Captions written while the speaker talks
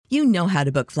You know how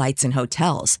to book flights and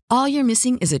hotels. All you're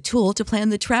missing is a tool to plan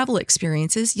the travel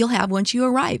experiences you'll have once you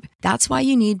arrive. That's why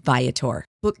you need Viator.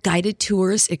 Book guided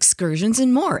tours, excursions,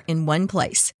 and more in one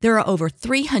place. There are over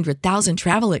 300,000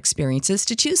 travel experiences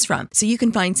to choose from, so you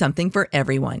can find something for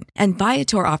everyone. And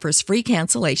Viator offers free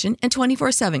cancellation and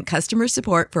 24/7 customer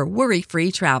support for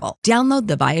worry-free travel. Download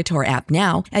the Viator app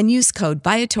now and use code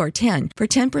Viator10 for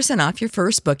 10% off your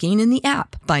first booking in the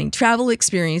app. Find travel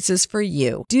experiences for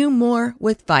you. Do more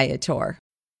with Viator.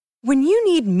 When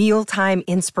you need mealtime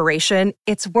inspiration,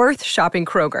 it's worth shopping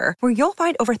Kroger, where you'll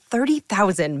find over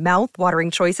 30,000 mouth-watering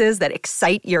choices that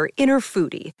excite your inner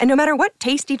foodie. And no matter what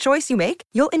tasty choice you make,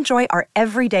 you'll enjoy our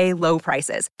everyday low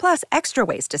prices, plus extra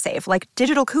ways to save, like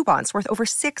digital coupons worth over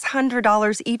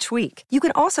 $600 each week. You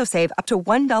can also save up to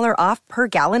 $1 off per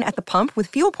gallon at the pump with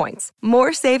fuel points.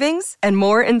 More savings and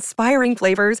more inspiring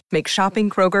flavors make shopping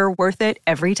Kroger worth it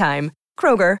every time.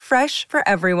 Kroger, fresh for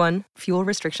everyone. Fuel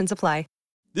restrictions apply.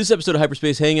 This episode of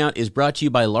Hyperspace Hangout is brought to you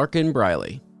by Larkin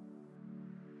Briley.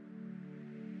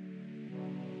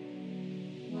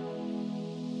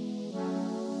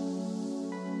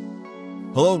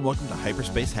 Hello and welcome to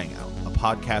Hyperspace Hangout, a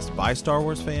podcast by Star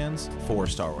Wars fans for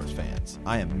Star Wars fans.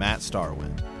 I am Matt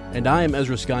Starwind. And I am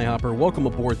Ezra Skyhopper. Welcome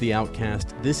aboard The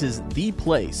Outcast. This is the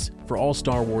place for all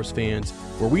Star Wars fans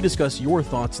where we discuss your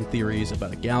thoughts and theories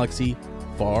about a galaxy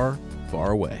far,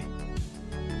 far away.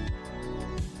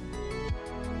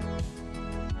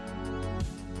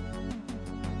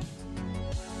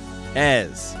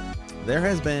 Ez, there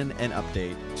has been an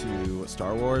update to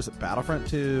Star Wars Battlefront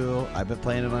 2. I've been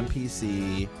playing it on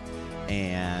PC,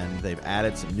 and they've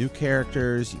added some new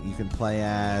characters you can play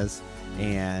as,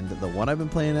 and the one I've been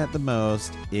playing at the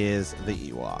most is the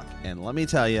Ewok. And let me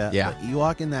tell you, the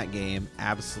Ewok in that game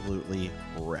absolutely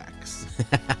wrecks.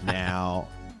 Now,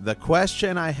 the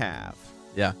question I have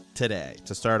today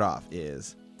to start off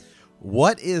is,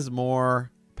 what is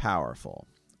more powerful,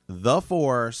 the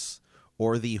Force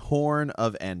or the Horn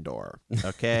of Endor?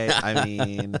 Okay, I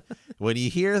mean, when you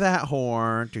hear that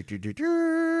horn, it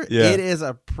is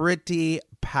a pretty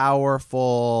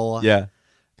powerful. Yeah,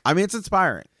 I mean, it's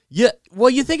inspiring. Yeah, well,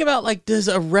 you think about, like, does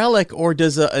a relic or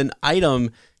does an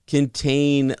item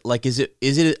contain, like, is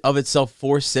it of itself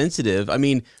Force sensitive? I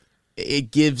mean, it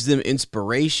gives them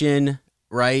inspiration,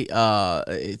 right?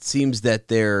 It seems that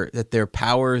their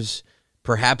powers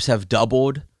perhaps have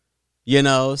doubled, you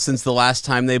know, since the last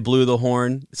time they blew the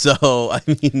horn. So, I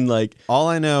mean, like, all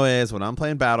I know is when I'm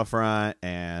playing Battlefront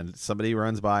and somebody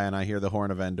runs by and I hear the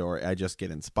Horn of Endor, I just get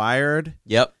inspired.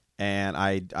 Yep. And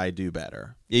I do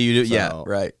better. Yeah, you do. So, yeah,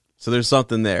 right. So there's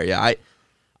something there. Yeah,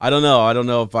 I don't know. I don't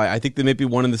know if I think they may be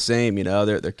one and the same, you know.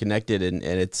 They're connected, and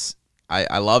it's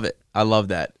I love it. I love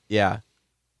that. Yeah.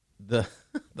 The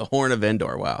Horn of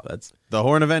Endor. Wow, that's the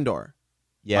Horn of Endor.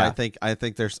 Yeah, I think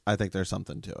there's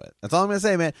something to it. That's all I'm gonna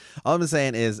say, man. All I'm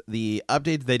saying is the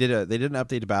update they did an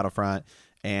update to Battlefront,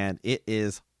 and it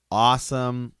is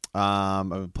awesome. I've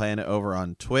been playing it over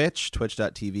on Twitch,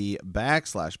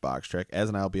 twitch.tv/BoxTrek. Ez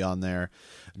and I will be on there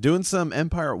doing some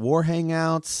Empire at War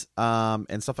hangouts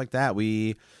and stuff like that.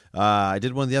 I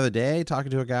did one the other day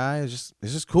talking to a guy. It's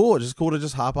just cool. It's just cool to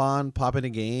just hop on, pop in a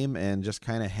game, and just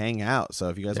kind of hang out. So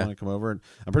if you guys want to come over, and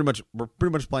we're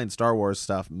pretty much playing Star Wars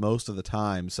stuff most of the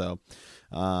time. So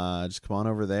just come on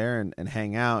over there and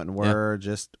hang out. And we're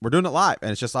doing it live,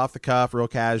 and it's just off the cuff, real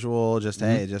casual. Just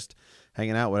hey, just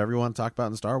hanging out. Whatever you want to talk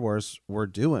about in Star Wars, we're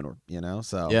doing. You know.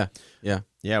 So yeah.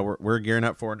 We're gearing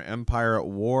up for an Empire at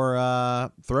War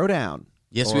throwdown.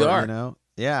 Yes, we are. You know.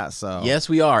 Yeah, so yes,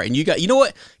 we are. And you know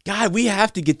what, God, we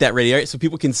have to get that ready, right? So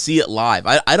people can see it live.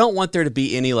 I don't want there to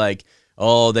be any like,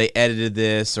 oh, they edited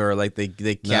this or like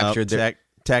they captured their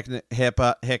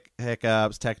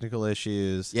hiccups, technical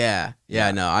issues. Yeah.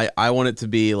 No, I want it to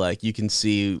be like you can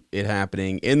see it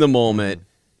happening in the moment.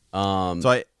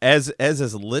 So Ez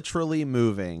is literally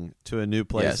moving to a new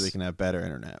place so we can have better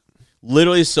internet.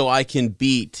 Literally, so I can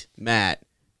beat Matt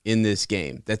in this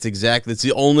game. That's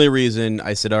the only reason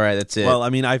I said, all right, that's it. Well, I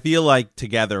mean, I feel like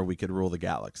together we could rule the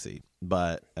galaxy,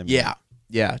 but I mean,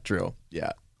 yeah, true.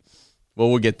 Yeah. Well,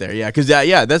 we'll get there. Yeah. Cause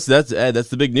that's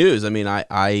the big news. I mean,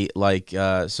 I like,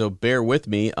 so bear with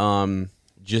me.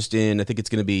 Just I think it's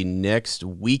going to be next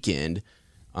weekend.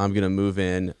 I'm going to move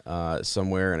in,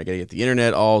 somewhere and I got to get the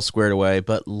internet all squared away,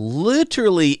 but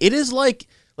literally it is like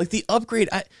the upgrade.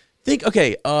 I think,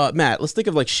 okay, Matt, let's think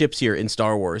of like ships here in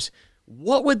Star Wars.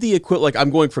 What would the equivalent, like I'm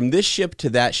going from this ship to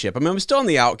that ship. I mean, I'm still on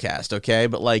the Outcast, okay?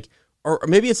 But like, or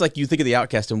maybe it's like you think of the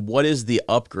Outcast and what is the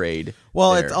upgrade?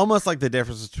 Well, there? It's almost like the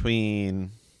difference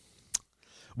between,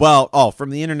 From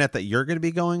the internet that you're going to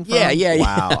be going from? Yeah.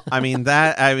 Wow. I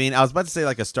was about to say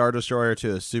like a Star Destroyer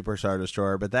to a Super Star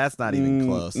Destroyer, but that's not even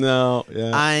close. No.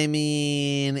 Yeah. I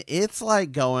mean, it's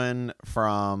like going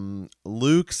from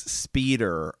Luke's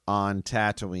speeder on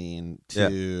Tatooine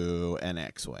to an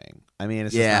X-Wing. I mean,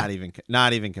 it's just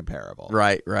not even comparable.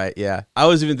 Right. Yeah. I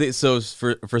was even thinking, so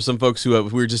for some folks we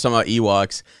were just talking about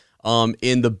Ewoks,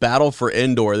 in the Battle for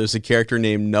Endor, there's a character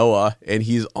named Noah, and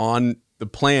he's on the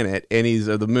planet and he's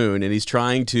the moon, and he's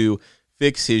trying to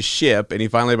fix his ship, and he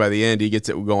finally by the end he gets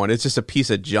it going. It's just a piece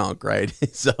of junk, right?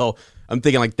 So I'm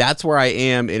thinking like that's where I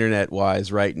am internet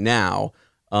wise right now,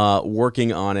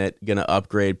 working on it, gonna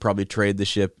upgrade, probably trade the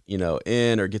ship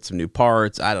in or get some new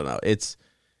parts. I don't know. It's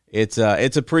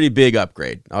a pretty big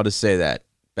upgrade, I'll just say that.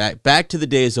 Back to the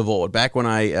days of old, back when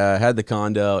I had the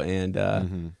condo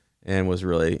and was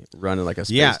really running like a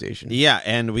space station. Yeah,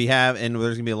 and there's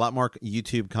going to be a lot more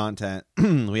YouTube content.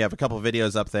 We have a couple of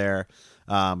videos up there,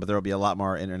 but there will be a lot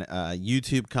more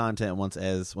YouTube content once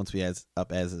we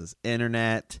up as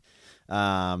internet.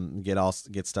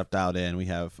 Get stuff dialed in. We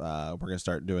have we're going to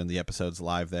start doing the episodes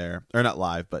live there, or not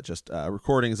live, but just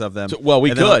recordings of them. So,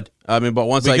 we could. But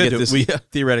once I get this, we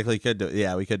theoretically could do it.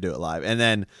 Yeah, we could do it live, and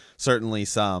then certainly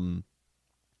some.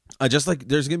 Just like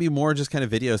there's going to be more just kind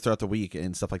of videos throughout the week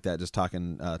and stuff like that, just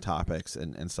talking topics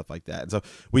and stuff like that. And so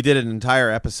we did an entire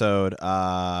episode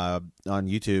on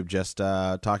YouTube just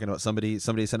talking about somebody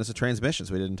sent us a transmission.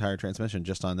 So we did an entire transmission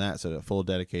just on that. So a full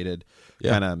dedicated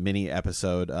kind of mini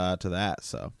episode to that.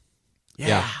 So.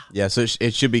 Yeah. So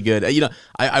it should be good.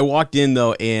 I walked in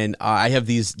though, and I have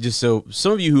these, just so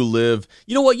some of you who live,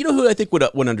 who I think would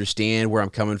understand where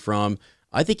I'm coming from.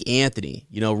 I think Anthony,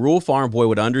 rural farm boy,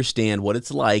 would understand what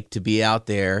it's like to be out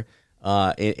there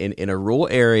in a rural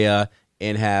area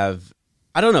and have,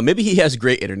 I don't know, maybe he has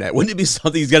great internet. Wouldn't it be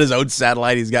something? He's got his own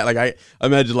satellite. He's got I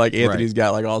imagine Anthony's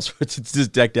got all sorts. It's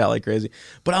just decked out like crazy.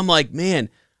 But I'm like, man,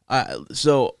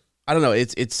 so I don't know.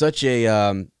 It's such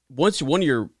a once one of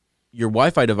your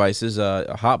Wi-Fi devices,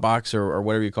 a hotbox or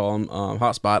whatever you call them,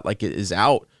 hotspot, like it is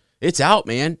out. It's out,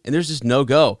 man, and there's just no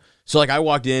go. So I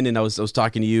walked in and I was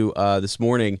talking to you this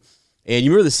morning, and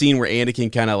you remember the scene where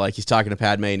Anakin kind of he's talking to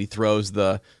Padme and he throws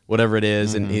the whatever it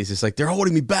is, and he's just like, they're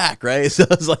holding me back, right? So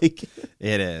I was like,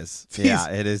 it is,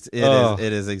 it is, it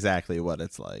is exactly what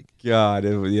it's like. God,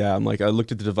 I'm like, I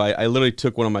looked at the device, I literally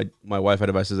took one of my Wi-Fi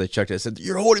devices, I checked it, I said,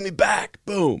 you're holding me back,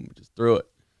 boom, just threw it.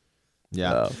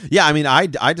 Yeah, I mean, I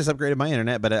just upgraded my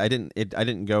internet, but I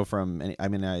didn't go from any. I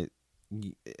mean,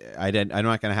 I'm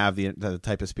not going to have the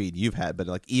type of speed you've had, but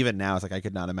even now, it's I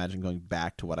could not imagine going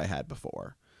back to what I had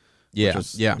before. Yeah,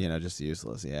 was, just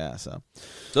useless. Yeah, so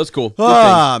that's cool.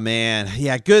 Man,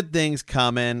 yeah, good things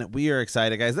coming. We are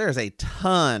excited, guys. There's a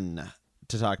ton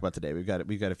to talk about today. We've got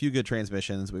a few good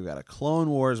transmissions. We've got a Clone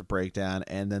Wars breakdown,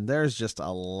 and then there's just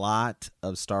a lot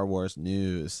of Star Wars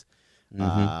news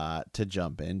to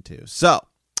jump into. So,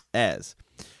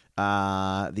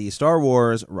 the Star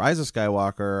Wars Rise of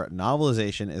Skywalker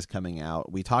novelization is coming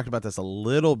out. We talked about this a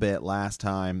little bit last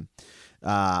time.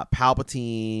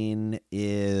 Palpatine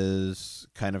is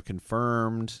kind of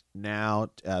confirmed now.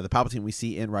 The Palpatine we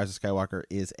see in Rise of Skywalker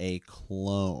is a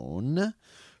clone.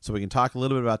 So we can talk a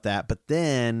little bit about that. But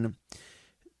then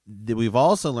we've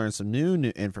also learned some new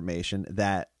information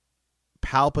that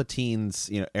Palpatine's,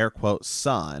 air quote,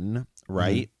 son,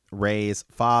 right? Rey's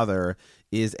father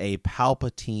is a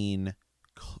Palpatine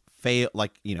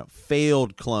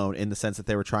failed clone, in the sense that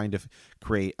they were trying to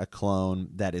create a clone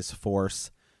that is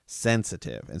Force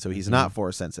sensitive, and so he's not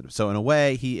Force sensitive. So in a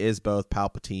way, he is both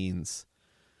Palpatine's.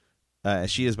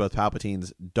 She is both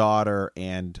Palpatine's daughter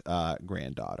and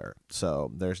granddaughter.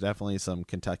 So there's definitely some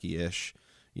Kentucky-ish,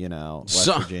 West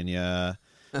Virginia.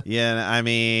 Yeah, I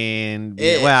mean,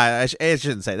 I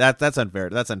shouldn't say that. That's unfair.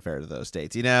 That's unfair to those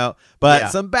states, But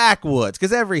some backwoods,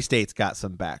 because every state's got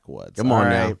some backwoods. Come on,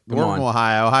 right? now. We're from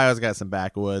Ohio. Ohio's got some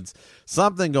backwoods.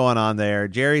 Something going on there.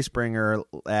 Jerry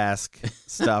Springer-esque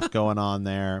stuff going on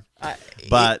there.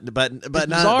 But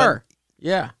bizarre.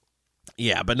 Yeah,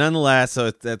 but nonetheless,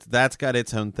 so that's got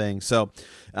its own thing. So,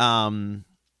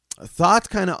 thoughts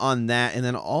kind of on that, and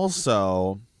then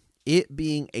also it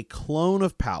being a clone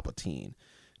of Palpatine.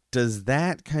 Does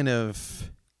that kind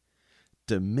of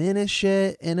diminish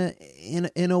it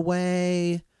in a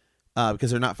way?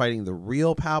 Because they're not fighting the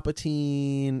real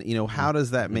Palpatine. How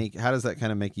does that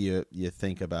kind of make you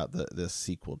think about this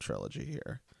sequel trilogy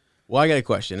here? Well, I got a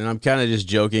question, and I'm kind of just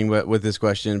joking with this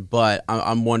question, but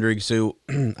I'm wondering. So,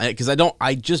 because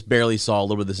I just barely saw a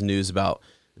little bit of this news about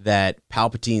that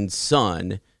Palpatine's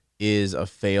son is a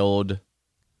failed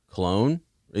clone.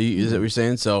 Is that what you're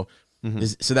saying? So.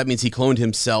 So that means he cloned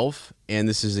himself, and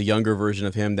this is a younger version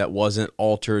of him that wasn't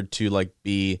altered to like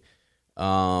be,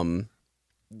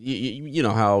 you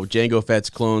know how Jango Fett's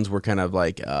clones were kind of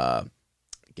like,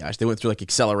 they went through like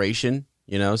acceleration,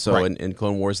 you know. So Right. in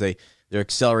Clone Wars they're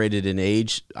accelerated in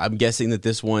age. I'm guessing that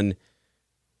this one,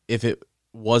 if it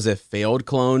was a failed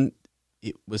clone,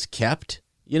 it was kept.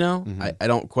 You know, I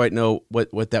don't quite know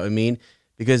what that would mean,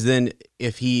 because then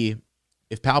if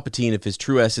Palpatine, if his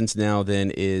true essence now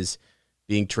then is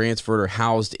being transferred or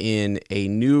housed in a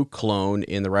new clone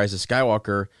in The Rise of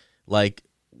Skywalker, like,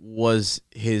 was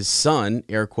his son,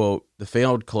 air quote, the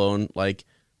failed clone, like,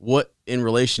 what in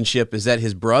relationship is that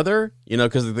his brother? You know,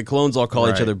 because the clones all call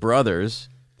each Right. other brothers.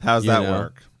 How's you that know?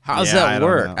 work? How's Yeah, that I don't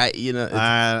work?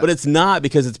 know. But it's not,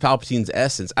 because it's Palpatine's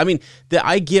essence. I mean,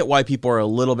 I get why people are a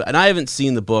little bit, and I haven't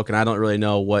seen the book, and I don't really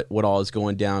know what all is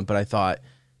going down. But I thought,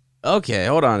 okay,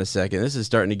 hold on a second, this is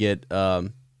starting to get a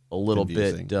little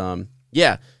Confusing. bit,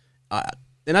 yeah.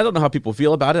 And I don't know how people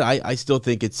feel about it. I still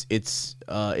think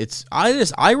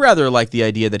I rather like the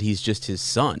idea that he's just his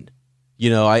son. You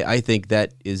know, I think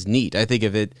that is neat. I think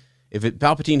if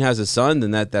Palpatine has a son,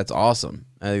 then that's awesome.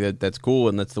 I think that's cool,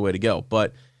 and that's the way to go.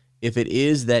 But if it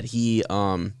is that he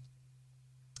that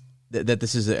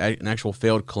this is an actual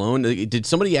failed clone, did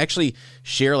somebody actually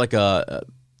share like a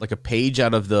page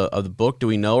out of the book? Do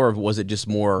we know, or was it just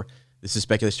more, this is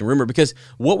speculation, rumor? Because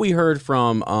what we heard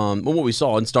from what we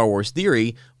saw in Star Wars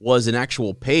Theory was an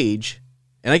actual page,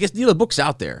 and I guess the book's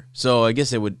out there, so I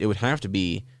guess it would have to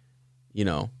be, you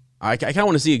know, I kind of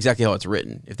want to see exactly how it's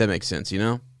written, if that makes sense, you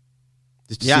know,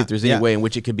 just to see if there's any way in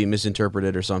which it could be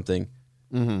misinterpreted or something,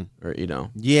 or you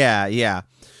know. Yeah.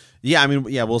 I mean,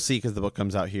 we'll see, because the book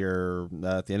comes out here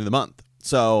at the end of the month.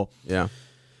 So Yeah.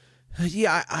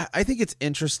 yeah, I think it's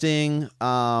interesting.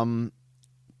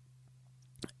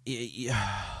 It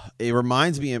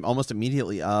reminds me almost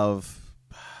immediately of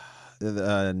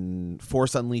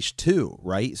Force Unleashed 2,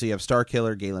 right? So you have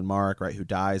Starkiller Galen Marek, right, who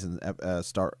dies in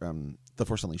The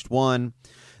Force Unleashed 1.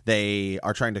 They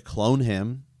are trying to clone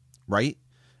him, right?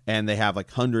 And they have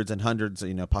like hundreds and hundreds,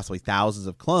 you know, possibly thousands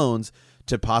of clones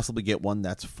to possibly get one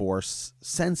that's Force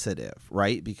sensitive,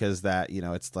 right? Because that, you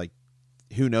know, it's like,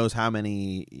 who knows how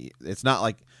many. It's not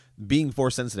like being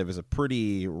Force sensitive is a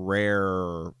pretty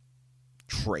rare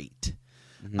trait.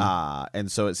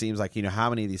 And so it seems like, you know, how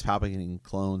many of these Palpatine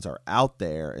clones are out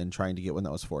there, and trying to get one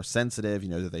that was Force sensitive, you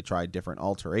know, that they tried different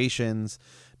alterations,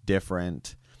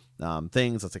 different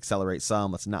things. Let's accelerate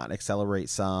some, let's not accelerate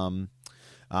some.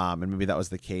 And maybe that was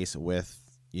the case with,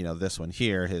 you know, this one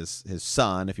here, his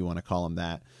son, if you want to call him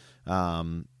that.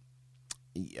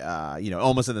 You know,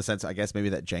 almost in the sense, I guess, maybe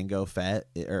that Jango Fett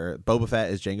or Boba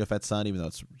Fett is Jango Fett's son, even though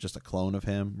it's just a clone of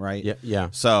him, right? Yeah.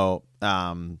 So,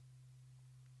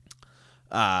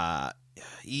 I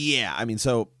mean,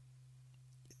 so,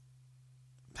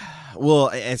 well,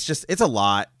 it's a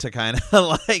lot to kind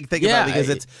of like think about,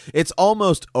 because it's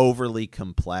almost overly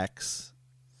complex,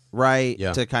 right?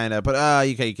 Yeah. To kind of, but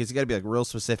because you got to be like real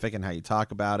specific in how you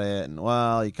talk about it, and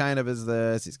well, he kind of is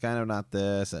this, he's kind of not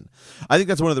this, and I think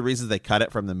that's one of the reasons they cut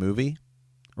it from the movie,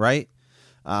 right?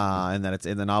 And that it's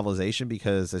in the novelization,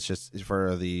 because it's just,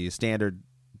 for the standard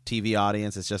TV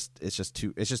audience, it's just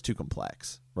too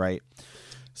complex, right?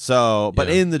 So, but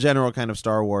in the general kind of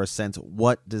Star Wars sense,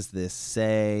 what does this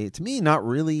say? To me, not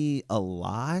really a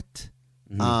lot.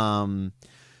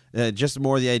 Just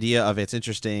more the idea of, it's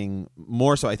interesting.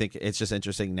 More so, I think it's just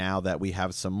interesting now that we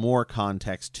have some more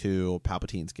context to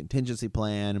Palpatine's contingency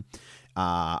plan.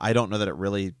 I don't know that it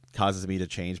really causes me to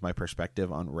change my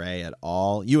perspective on Rey at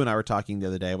all. You and I were talking the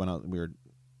other day when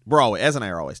Ez and I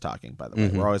are always talking, by the way.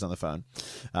 We're always on the phone,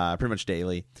 pretty much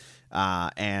daily.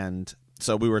 And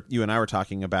so you and I were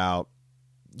talking about,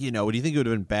 you know, do you think it would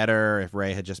have been better if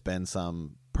Rey had just been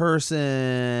some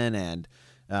person, and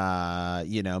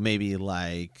you know, maybe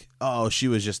like, oh, she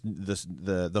was just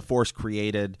the Force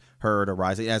created her to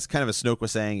rise. As kind of as Snoke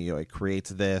was saying, you know, it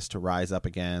creates this to rise up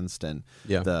against, and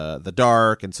the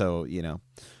dark, and so, you know,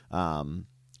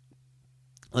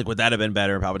 like, would that have been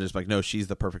better? Probably just like, no, she's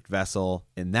the perfect vessel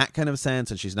in that kind of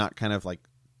sense, and she's not kind of like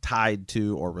tied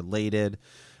to or related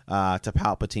to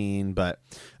Palpatine, but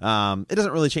it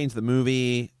doesn't really change the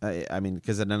movie. I mean,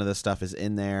 because none of this stuff is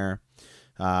in there,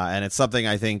 and it's something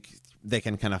I think they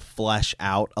can kind of flesh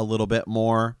out a little bit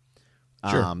more.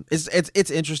 Sure.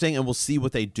 It's interesting, and we'll see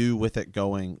what they do with it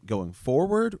going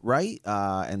forward, right?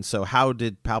 And so, how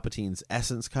did Palpatine's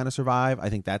essence kind of survive? I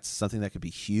think that's something that could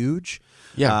be huge.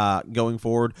 Going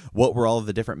forward, what were all of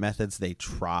the different methods they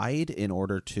tried in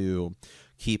order to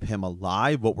keep him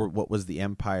alive? What was the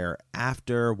Empire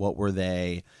after? What were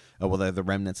they? Well, they're the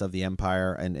remnants of the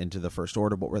Empire and into the First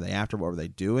Order. What were they after? What were they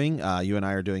doing? You and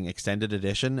I are doing extended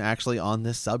edition actually on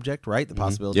this subject, right? The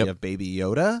possibility of Baby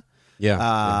Yoda,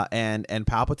 and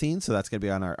Palpatine. So that's going to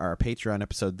be on our Patreon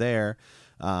episode there,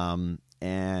 and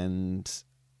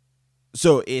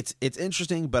so it's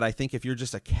interesting. But I think if you're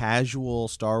just a casual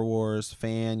Star Wars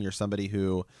fan, you're somebody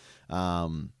who, I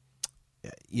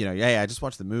just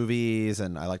watch the movies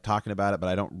and I like talking about it, but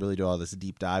I don't really do all this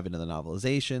deep dive into the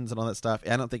novelizations and all that stuff.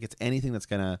 I don't think it's anything that's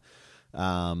going to,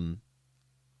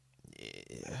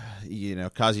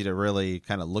 cause you to really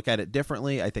kind of look at it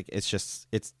differently. I think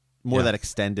it's more that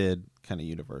extended kind of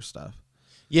universe stuff.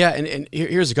 Yeah. And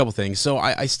here's a couple things. So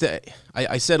I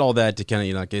said all that to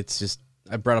kind of, it's just,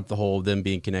 I brought up the whole them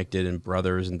being connected and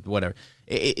brothers and whatever.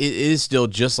 It is still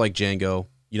just like Jango,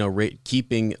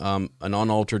 keeping an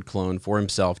unaltered clone for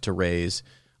himself to raise,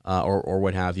 or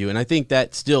what have you. And I think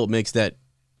that still makes that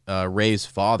Rey's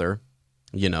father,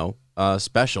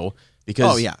 special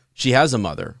because she has a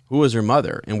mother. Who was her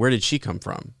mother, and where did she come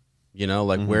from?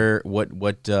 Where,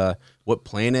 what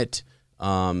planet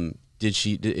is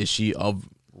she of?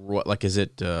 Is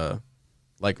it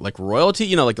like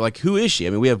royalty? Like who is she?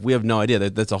 I mean, we have no idea.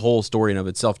 That's a whole story in of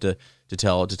itself to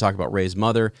talk about Rey's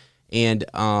mother. And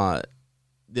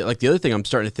the other thing I'm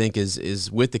starting to think is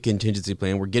with the contingency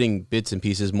plan, we're getting bits and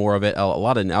pieces more of it. A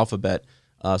lot in Alphabet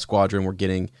Squadron, we're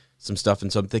getting some stuff,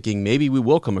 and so I'm thinking maybe we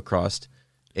will come across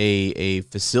a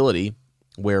facility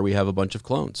where we have a bunch of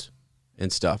clones and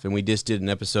stuff. And we just did an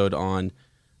episode on,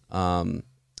 Dark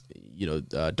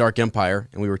Empire,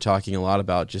 and we were talking a lot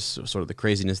about just sort of the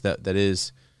craziness that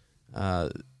is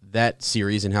that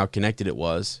series and how connected it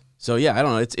was. So yeah, I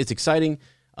don't know. It's exciting.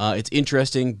 It's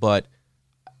interesting, but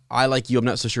I, like you, I'm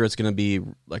not so sure it's going to be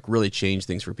like really change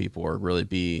things for people or really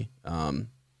be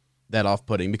that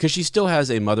off-putting, because she still has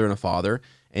a mother and a father,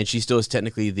 and she still is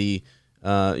technically the,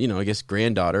 I guess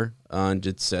granddaughter, and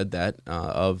it said that,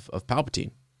 of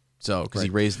Palpatine. So, because he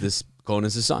raised this clone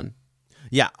as his son.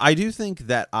 Yeah, I do think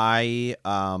that I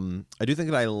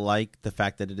like the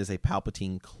fact that it is a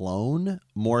Palpatine clone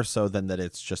more so than that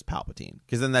it's just Palpatine,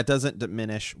 because then that doesn't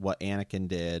diminish what Anakin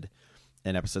did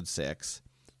in Episode 6.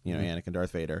 Anakin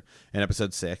Darth Vader in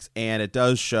Episode 6, and it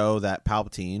does show that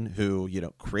Palpatine, who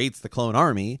creates the clone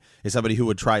army, is somebody who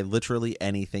would try literally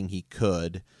anything he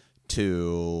could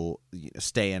to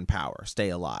stay in power, stay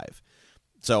alive.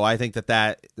 So I think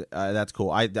that's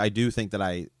cool. I do think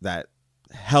that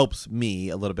helps me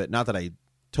a little bit. Not that I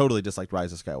totally disliked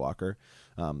Rise of Skywalker.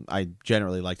 I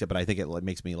generally liked it, but I think it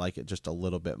makes me like it just a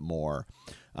little bit more.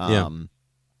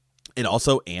 It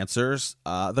also answers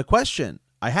the question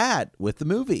I had with the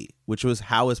movie, which was,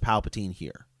 how is Palpatine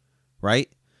here? Right?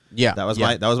 Yeah. That was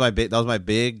my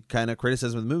big kind of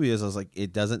criticism of the movie, is I was like,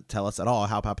 it doesn't tell us at all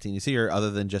how Palpatine is here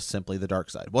other than just simply the dark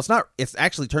side. Well, it's not. It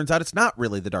actually turns out it's not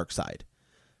really the dark side.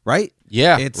 Right?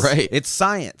 Yeah, right. It's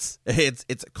science. It's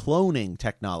cloning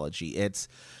technology.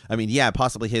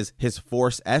 Possibly his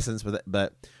Force essence,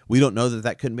 but we don't know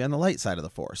that couldn't be on the light side of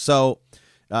the Force. So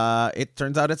it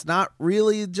turns out it's not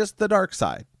really just the dark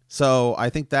side. So I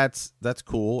think that's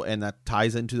cool, and that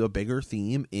ties into a bigger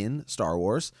theme in Star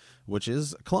Wars, which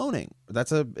is cloning.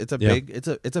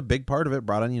 It's a big part of it,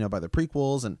 brought on by the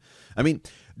prequels, and I mean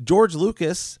George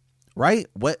Lucas, right?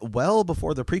 Well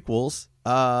before the prequels,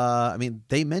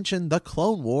 they mentioned the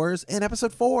Clone Wars in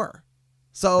Episode 4.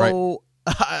 So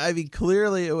right.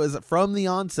 Clearly it was from the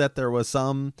onset there was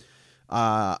some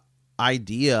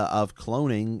idea of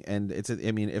cloning, and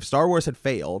if Star Wars had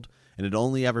failed and it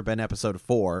only ever been Episode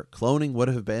 4, cloning would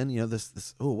have been,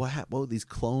 what these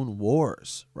Clone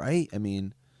Wars, right?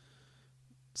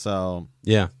 So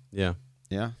yeah,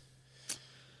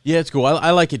 it's cool.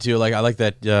 I like it too. Like, I like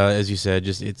that, as you said,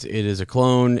 just it is a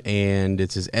clone, and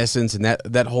it's his essence, and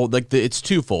that whole it's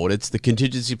twofold. It's the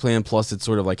contingency plan, plus it's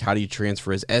sort of like, how do you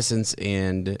transfer his essence,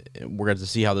 and we're going to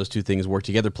see how those two things work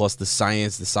together. Plus the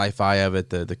science, the sci-fi of it,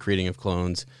 the creating of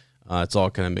clones. It's all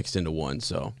kind of mixed into one.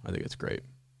 So I think it's great.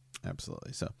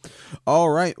 Absolutely. So,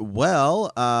 all right.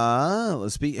 Well,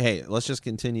 let's just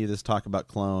continue this talk about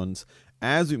clones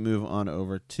as we move on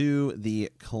over to the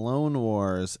Clone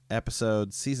Wars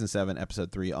Season 7,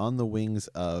 Episode 3, On the Wings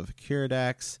of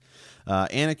Kiridax.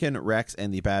 Anakin, Rex,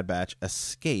 and the Bad Batch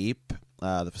escape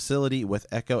the facility with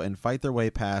Echo and fight their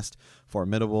way past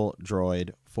formidable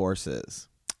droid forces.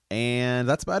 And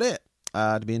that's about it.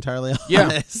 To be entirely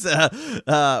honest.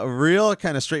 Real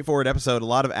kind of straightforward episode. A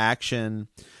lot of action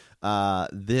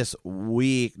this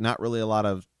week. Not really a lot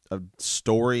of a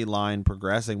storyline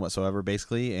progressing whatsoever.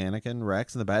 Basically, Anakin,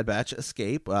 Rex, and the Bad Batch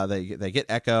escape. They get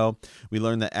Echo. We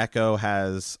learn that Echo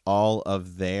has all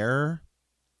of their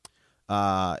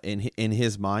in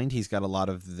his mind. He's got a lot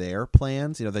of their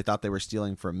plans. They thought they were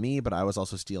stealing from me, but I was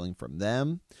also stealing from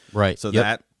them. Right. So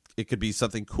that it could be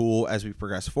something cool as we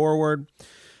progress forward.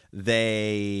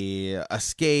 They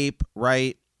escape.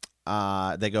 Right.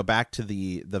 They go back to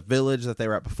the village that they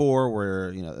were at before,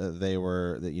 where they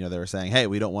were saying, "Hey,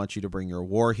 we don't want you to bring your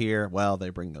war here." Well, they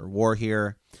bring their war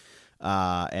here,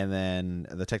 and then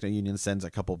the Techno Union sends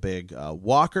a couple big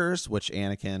walkers, which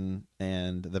Anakin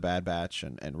and the Bad Batch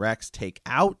and Rex take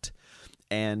out,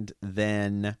 and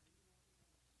then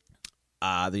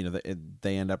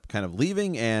they end up kind of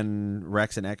leaving, and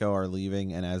Rex and Echo are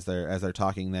leaving, and as they're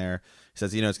talking there, he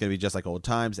says, it's going to be just like old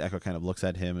times. Echo kind of looks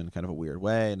at him in kind of a weird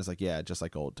way, and it's like, yeah, just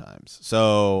like old times.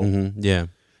 So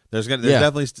there's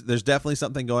definitely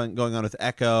something going on with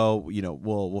Echo.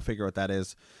 We'll figure what that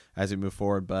is as we move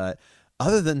forward, but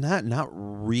other than that, not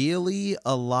really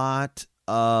a lot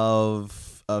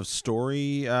of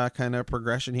story kind of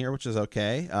progression here, which is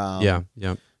okay.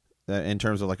 In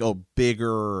terms of like,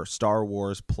 bigger Star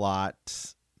Wars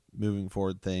plot moving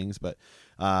forward things, but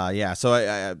so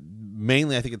I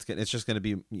mainly I think it's just going to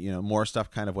be more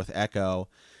stuff kind of with Echo.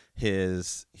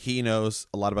 He knows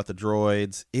a lot about the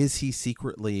droids. Is he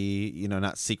secretly,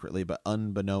 not secretly, but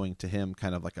unbeknown to him,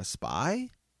 kind of like a spy,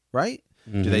 right?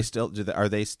 Mm-hmm. Do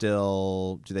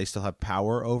they still have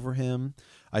power over him?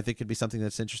 I think it'd be something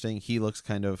that's interesting. He looks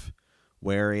kind of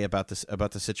wary about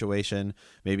the situation.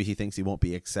 Maybe he thinks he won't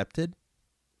be accepted.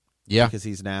 Yeah, because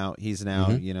he's now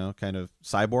kind of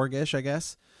cyborg-ish, I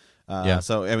guess.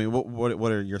 So I mean,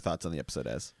 what are your thoughts on the episode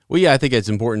as? Well, yeah, I think it's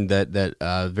important that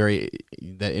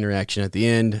interaction at the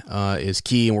end is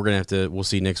key, and we'll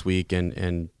see next week,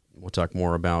 and we'll talk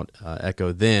more about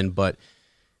Echo then. But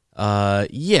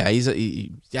he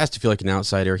has to feel like an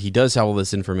outsider. He does have all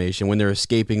this information. When they're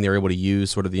escaping, they're able to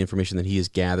use sort of the information that he has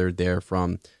gathered there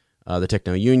from the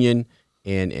Techno Union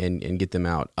and get them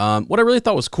out. What I really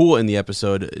thought was cool in the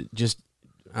episode,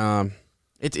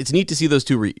 it's neat to see those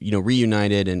two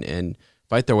reunited and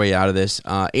fight their way out of this.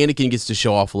 Anakin gets to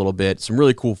show off a little bit, some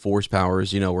really cool force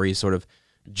powers, where he's sort of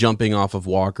jumping off of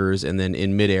walkers and then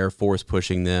in midair force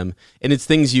pushing them. And it's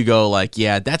things you go like,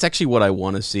 yeah, that's actually what I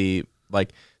want to see.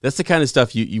 Like, that's the kind of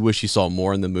stuff you wish you saw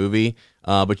more in the movie,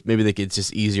 but maybe it's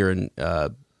just easier and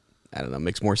I don't know,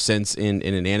 makes more sense in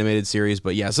an animated series.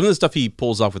 But yeah, some of the stuff he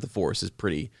pulls off with the Force is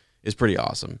pretty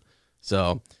awesome.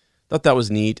 So thought that was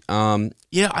neat. I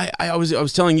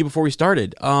was telling you before we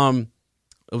started, I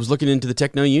was looking into the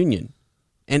Techno Union,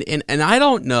 and I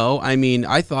don't know. I mean,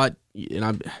 I thought, and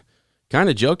I'm kind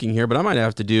of joking here, but I might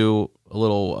have to do a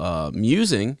little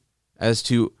musing as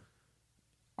to,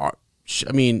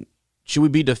 should we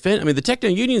be the Techno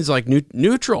Union is like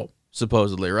neutral.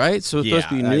 Supposedly, right? So it's supposed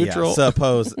to be neutral.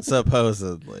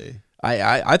 Supposedly.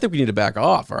 I think we need to back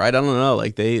off. All right, I don't know.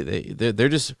 Like they're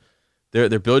just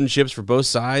building ships for both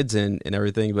sides and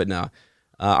everything. But no,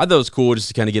 I thought it was cool just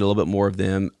to kind of get a little bit more of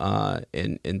them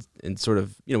and sort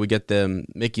of we get them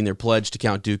making their pledge to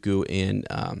Count Dooku in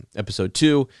episode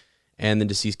 2, and then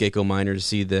to see Skako Minor, to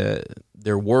see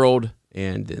their world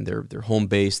and their home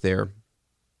base there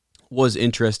was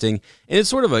interesting. And it's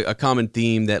sort of a common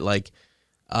theme that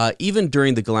even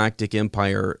during the Galactic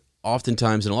Empire,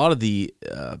 oftentimes in a lot of the,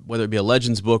 whether it be a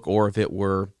Legends book or if it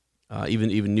were even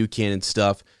new canon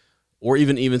stuff, or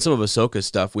even some of Ahsoka's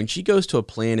stuff, when she goes to a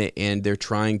planet and they're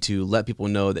trying to let people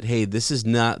know that, hey, this is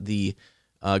not the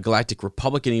Galactic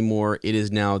Republic anymore, it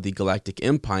is now the Galactic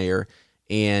Empire,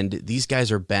 and these guys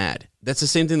are bad. That's the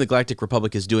same thing the Galactic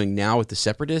Republic is doing now with the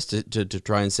Separatists to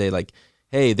try and say,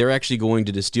 hey, they're actually going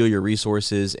to steal your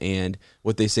resources, and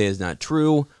what they say is not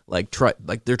true.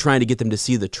 They're trying to get them to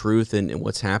see the truth and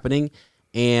what's happening,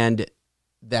 and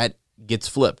that gets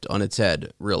flipped on its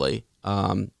head, really.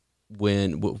 For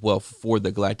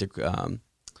the Galactic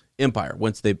Empire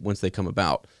once they come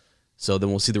about. So then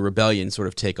we'll see the rebellion sort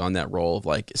of take on that role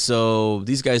of so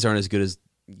these guys aren't as good as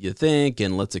you think,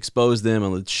 and let's expose them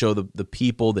and let's show the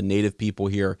people, the native people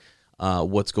here,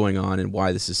 what's going on and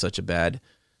why this is such a bad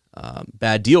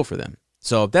deal for them.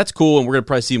 So that's cool, and we're gonna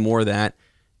probably see more of that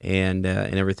and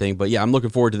everything. But yeah, I'm looking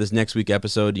forward to this next week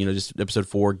episode. Just episode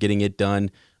 4, getting it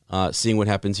done, seeing what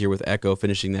happens here with Echo,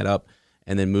 finishing that up,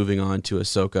 and then moving on to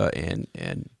Ahsoka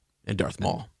and Darth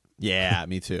Maul. Yeah,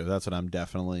 me too. That's what I'm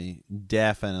definitely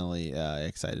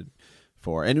excited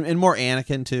for, and more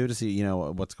Anakin too, to see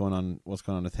what's going on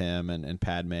with him and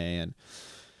Padme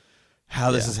how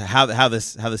this is how the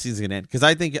season's gonna end, because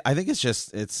I think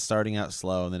it's starting out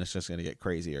slow and then it's just gonna get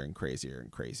crazier and crazier and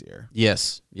crazier.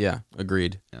 Yes. Yeah.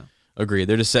 Agreed. Yeah. Agreed.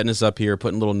 They're just setting us up here,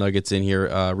 putting little nuggets in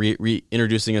here,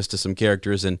 reintroducing us to some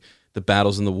characters and the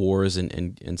battles and the wars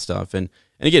and stuff. And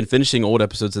again, finishing old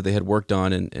episodes that they had worked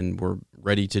on and were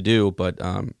ready to do, but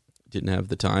didn't have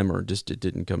the time, or just it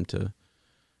didn't come to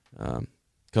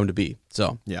be.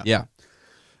 So yeah.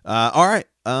 All right.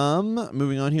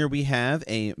 Moving on here, we have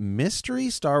a mystery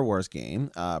Star Wars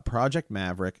game, Project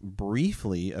Maverick,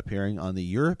 briefly appearing on the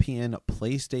European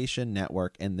PlayStation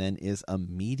Network and then is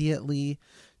immediately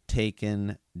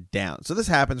taken down. So this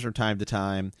happens from time to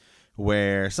time,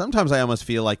 where sometimes I almost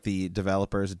feel like the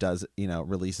developers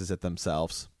releases it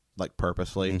themselves, like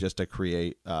purposefully, just to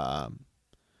create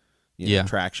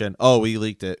traction. Oh, we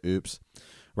leaked it. Oops.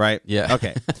 Right. Yeah.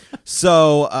 Okay.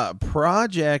 So,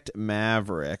 Project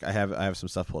Maverick. I have some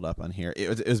stuff pulled up on here.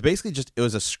 It was basically it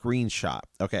was a screenshot.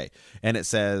 Okay, and it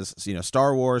says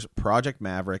Star Wars Project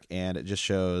Maverick, and it just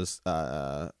shows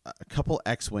a couple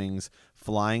X-wings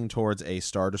flying towards a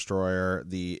Star Destroyer.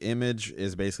 The image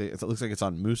is basically it looks like it's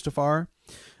on Mustafar,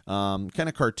 kind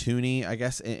of cartoony, I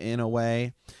guess, in a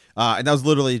way. And that was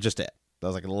literally just it. That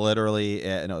was like literally,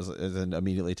 and it was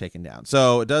immediately taken down.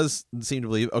 So it does seem to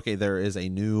believe, okay, there is a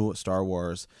new Star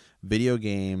Wars video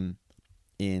game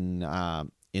in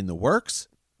the works.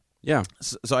 Yeah.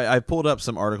 So I pulled up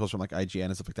some articles from like IGN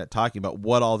and stuff like that, talking about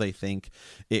what all they think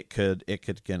it could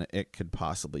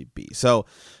possibly be. So,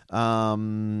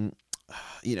 they're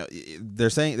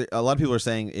saying, a lot of people are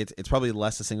saying it's probably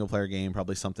less a single player game,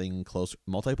 probably something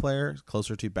multiplayer,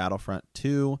 closer to Battlefront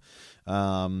 2.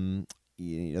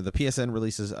 The PSN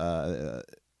releases the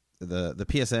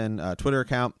PSN Twitter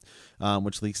account,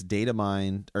 which leaks data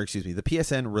mined, or excuse me, the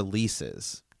PSN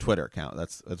releases Twitter account.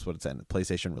 That's what it's in.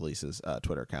 PlayStation releases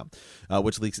Twitter account,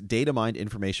 which leaks data mined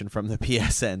information from the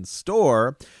PSN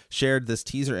store, shared this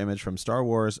teaser image from Star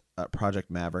Wars Project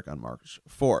Maverick on March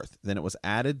 4th. Then it was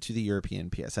added to the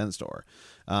European PSN store.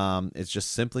 It's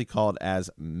just simply called as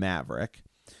Maverick.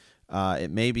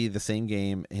 It may be the same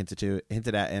game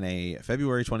hinted at in a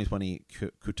February 2020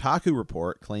 Kotaku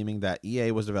report, claiming that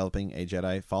EA was developing a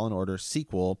Jedi Fallen Order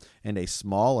sequel and a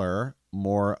smaller,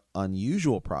 more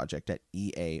unusual project at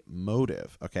EA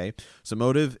Motive. Okay, so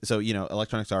Motive,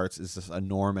 Electronic Arts is this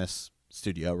enormous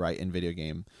studio, right, in a video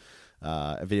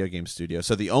game studio.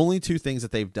 So the only two things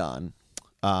that they've done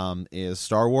is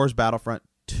Star Wars Battlefront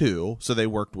 2. So they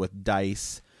worked with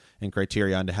DICE and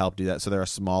Criterion to help do that. So they're a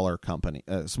smaller company,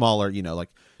 like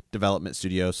development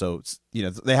studio. So,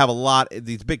 they have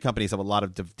these big companies have a lot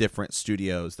of different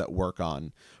studios that work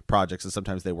on projects, and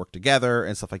sometimes they work together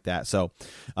and stuff like that. So,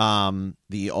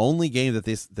 the only game that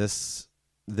this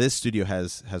studio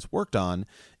has worked on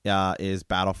is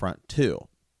Battlefront 2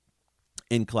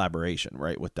 in collaboration,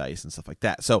 right, with DICE and stuff like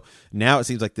that. So now it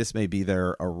seems like this may be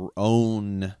their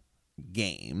own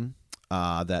game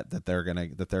that they're gonna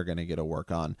get to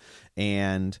work on.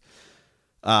 And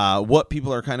what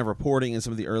people are kind of reporting in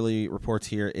some of the early reports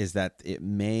here is that it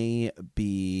may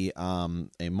be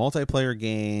a multiplayer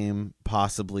game,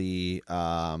 possibly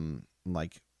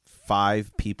like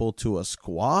 5 people to a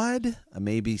squad.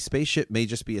 Maybe spaceship may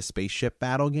just be a spaceship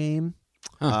battle game.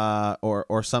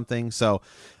 Or something. So,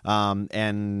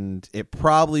 and it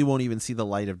probably won't even see the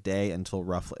light of day until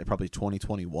probably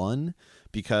 2021,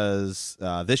 because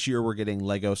this year we're getting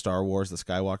Lego Star Wars: The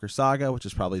Skywalker Saga, which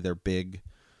is probably their big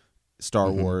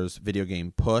Star Wars video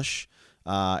game push.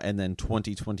 And then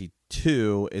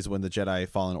 2022 is when the Jedi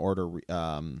Fallen Order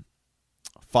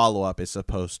follow-up is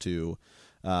supposed to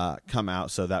come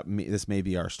out. So this may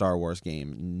be our Star Wars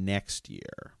game next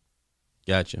year.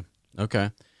 Gotcha. Okay.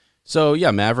 So yeah,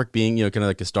 Maverick being kind of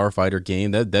like a starfighter game,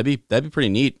 that'd be pretty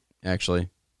neat, actually.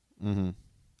 Mm-hmm.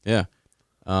 Yeah.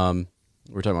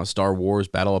 We're talking about Star Wars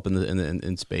battle up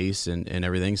in space and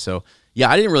everything. So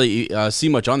yeah, I didn't really see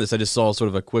much on this. I just saw sort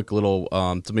of a quick little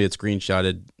somebody had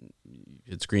screenshot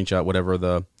whatever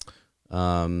the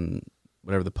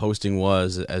posting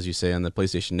was, as you say, on the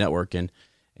PlayStation Network, and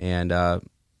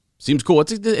seems cool.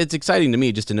 It's exciting to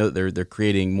me just to know that they're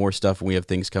creating more stuff and we have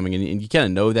things coming in, and you kind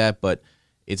of know that, but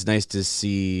it's nice to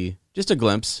see just a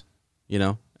glimpse,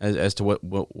 as to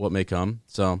what may come.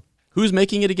 So, who's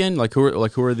making it again? Like who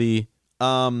are the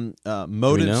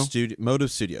Motive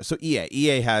Studio. So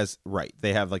EA has, right.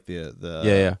 They have like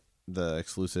the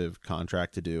exclusive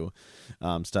contract to do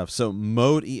stuff. So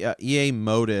EA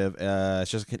Motive,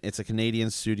 it's a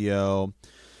Canadian studio.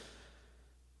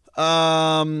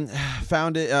 Founded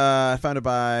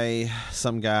by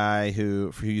some guy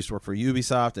who used to work for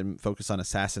Ubisoft and focused on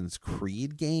Assassin's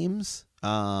Creed games.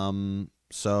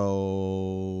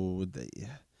 So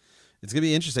It's gonna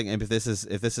be interesting. And if this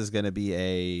is gonna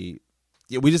be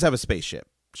we just have a spaceship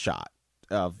shot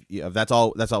of that's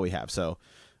all we have. So,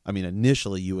 I mean,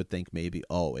 initially you would think maybe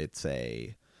it's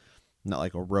not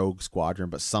like a rogue squadron,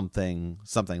 but something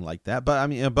like that. But I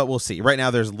mean, but we'll see. Right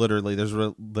now, there's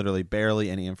literally barely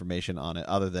any information on it,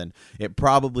 other than it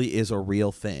probably is a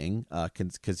real thing.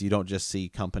 Because you don't just see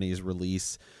companies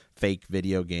release fake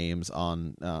video games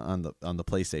on the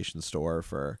PlayStation Store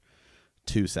for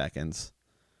 2 seconds.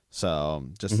 So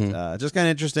just kind of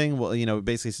interesting. Well,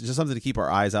 basically just something to keep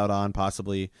our eyes out on,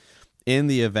 possibly in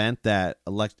the event that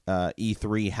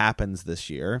E3 happens this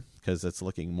year, because it's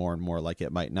looking more and more like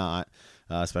it might not,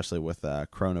 especially with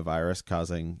coronavirus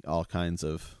causing all kinds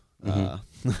of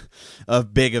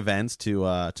of big events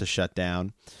to shut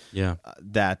down. Yeah.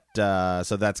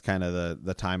 So that's kind of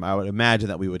the time I would imagine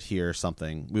that we would hear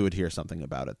something. We would hear something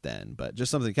about it then, but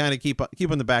just something to kind of keep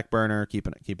on the back burner, keep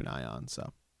an eye on.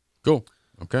 So cool.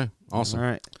 Okay. Awesome. All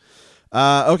right.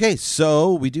 Okay,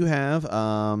 so we do have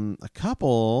a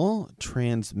couple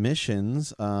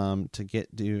transmissions to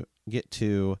get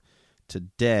to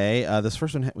today. This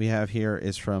first one we have here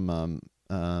is from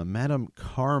Madam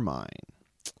Carmine.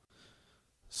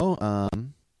 So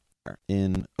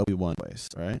in Obi-Wan voice,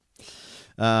 right?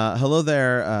 Hello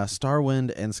there,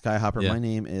 Starwind and Skyhopper. Yeah. My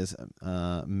name is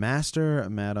Master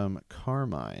Madam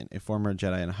Carmine, a former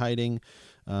Jedi in hiding.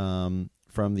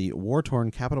 From the war-torn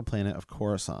capital planet of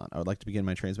Coruscant. I would like to begin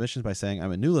my transmissions by saying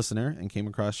I'm a new listener and came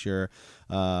across your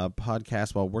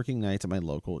podcast while working nights at my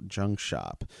local junk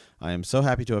shop. I am so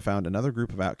happy to have found another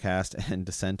group of outcasts and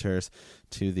dissenters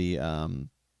to the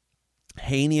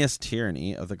heinous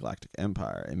tyranny of the Galactic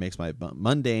Empire. It makes my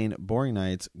mundane, boring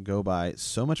nights go by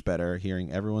so much better hearing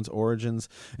everyone's origins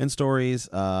and stories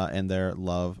and their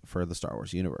love for the Star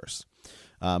Wars universe.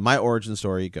 My origin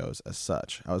story goes as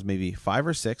such. I was maybe 5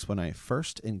 or 6 when I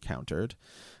first encountered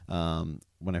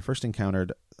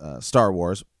Star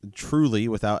Wars, truly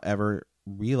without ever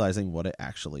realizing what it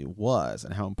actually was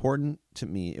and how important to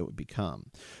me it would become.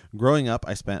 Growing up,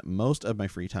 I spent most of my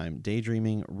free time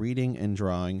daydreaming, reading, and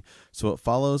drawing, so it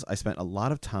follows I spent a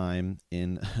lot of time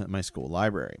in my school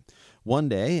library. One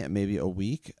day, maybe a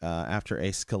week after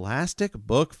a Scholastic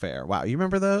book fair. Wow, you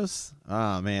remember those?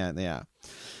 Oh, man, yeah.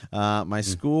 My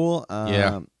school...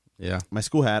 My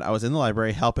school I was in the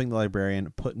library helping the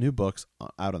librarian put new books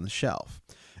out on the shelf.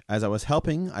 As I was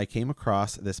helping, I came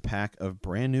across this pack of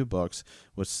brand new books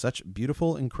with such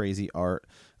beautiful and crazy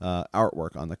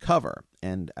artwork on the cover,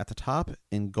 and at the top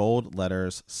in gold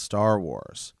letters, Star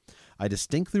Wars. I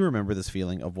distinctly remember this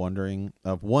feeling of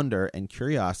wonder and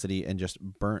curiosity, and just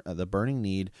the burning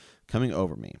need coming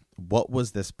over me. What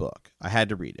was this book? I had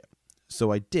to read it.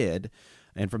 So I did.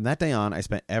 And from that day on, I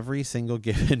spent every single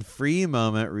given free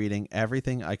moment reading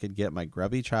everything I could get my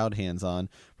grubby child hands on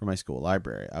from my school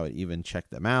library. I would even check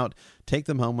them out, take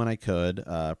them home when I could.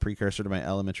 Precursor to my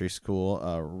elementary school,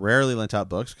 rarely lent out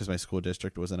books because my school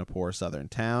district was in a poor southern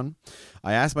town.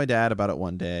 I asked my dad about it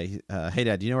one day. Hey,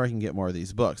 Dad, do you know where I can get more of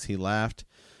these books? He laughed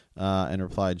and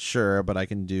replied, sure, but I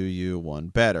can do you one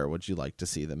better. Would you like to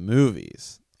see the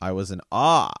movies? I was in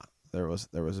awe. There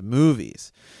was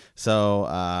movies. So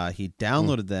he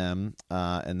downloaded them,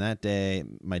 and that day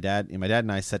my dad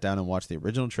and I sat down and watched the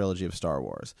original trilogy of Star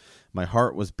Wars. My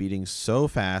heart was beating so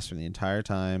fast from the entire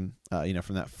time,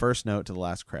 from that first note to the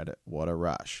last credit. What a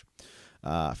rush.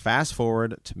 Fast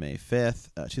forward to May 5th,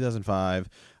 2005.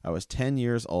 I was 10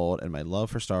 years old, and my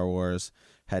love for Star Wars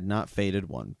had not faded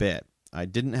one bit. I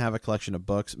didn't have a collection of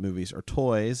books, movies, or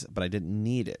toys, but I didn't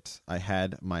need it. I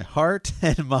had my heart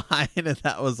and mind, and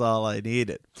that was all I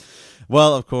needed.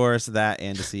 Well, of course, that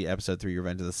and to see Episode 3,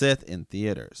 Revenge of the Sith, in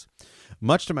theaters.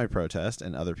 Much to my protest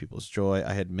and other people's joy,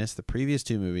 I had missed the previous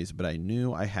 2 movies, but I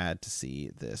knew I had to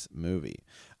see this movie.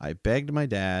 I begged my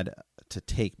dad to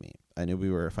take me. I knew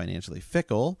we were financially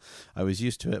fickle. I was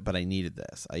used to it, but I needed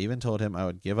this. I even told him I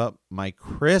would give up my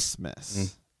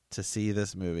Christmas to see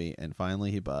this movie, and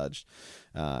finally he budged.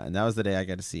 And that was the day I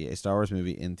got to see a Star Wars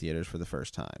movie in theaters for the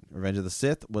first time. Revenge of the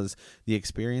Sith was the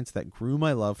experience that grew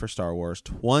my love for Star Wars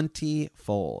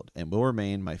 20-fold and will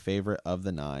remain my favorite of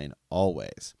the 9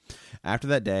 always. After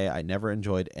that day, I never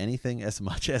enjoyed anything as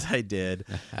much as I did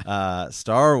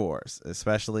Star Wars,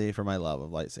 especially for my love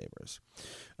of lightsabers.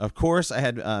 Of course, I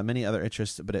had many other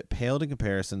interests, but it paled in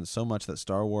comparison so much that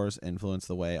Star Wars influenced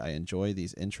the way I enjoy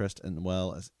these interests, and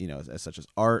well as as such as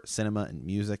art, cinema, and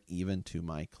music, even to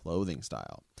my clothing style.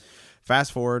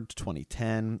 Fast forward to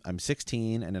 2010. I'm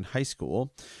 16 and in high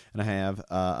school, and I have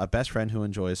a best friend who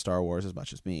enjoys Star Wars as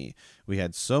much as me. We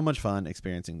had so much fun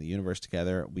experiencing the universe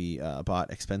together. We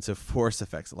bought expensive Force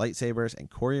effects lightsabers and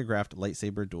choreographed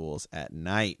lightsaber duels at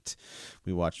night.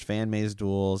 We watched fan maze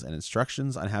duels and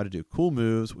instructions on how to do cool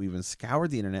moves. We even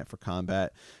scoured the internet for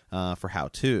combat for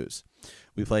how-tos.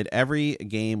 We played every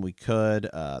game we could,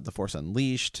 The Force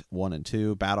Unleashed 1 and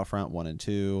 2, Battlefront 1 and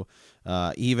 2,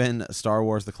 even Star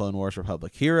Wars: The Clone Wars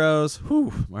Republic Heroes.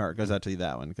 Whew, my heart goes out to you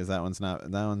that one, because that one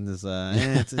is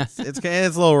it's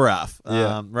a little rough.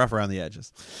 Rough around the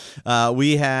edges.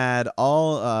 We had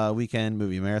all weekend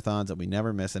movie marathons, and we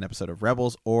never miss an episode of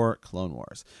Rebels or Clone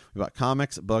Wars. We bought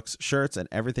comics, books, shirts, and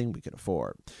everything we could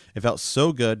afford. It felt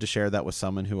so good to share that with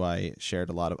someone who I shared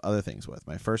a lot of other things with.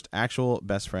 My first actual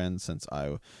best friend since I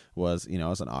was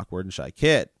an awkward and shy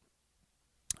kid.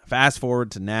 Fast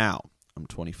forward to now. I'm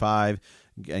 25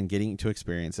 and getting to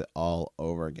experience it all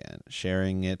over again,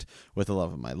 sharing it with the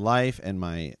love of my life and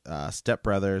my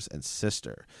stepbrothers and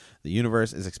sister. The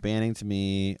universe is expanding to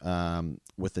me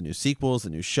with the new sequels, the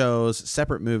new shows,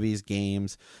 separate movies,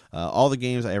 games, all the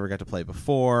games I ever got to play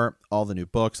before, all the new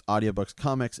books, audiobooks,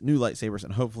 comics, new lightsabers,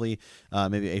 and hopefully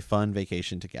maybe a fun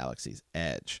vacation to Galaxy's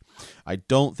Edge. I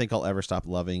don't think I'll ever stop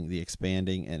loving the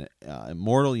expanding and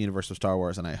immortal universe of Star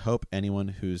Wars, and I hope anyone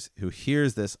who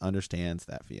hears this understands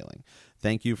that feeling.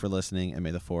 Thank you for listening, and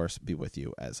may the Force be with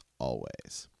you as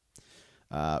always.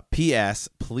 P.S.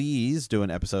 Please do an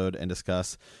episode and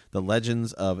discuss the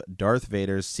legends of Darth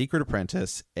Vader's secret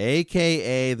apprentice,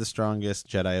 a.k.a. the strongest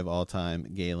Jedi of all time,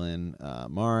 Galen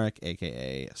Marek,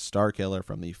 a.k.a. Starkiller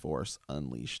from the Force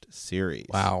Unleashed series.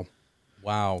 Wow.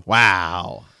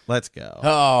 Let's go.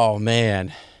 Oh,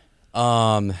 man.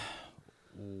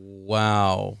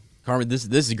 Wow. Carmen, this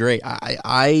is great.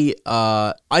 I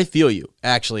feel you,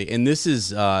 actually. And this is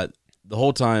the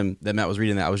whole time that Matt was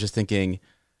reading that, I was just thinking,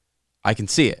 I can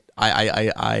see it.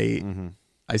 I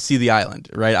see the island,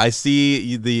 right? I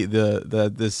see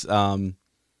this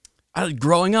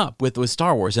growing up with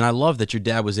Star Wars, and I love that your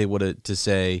dad was able to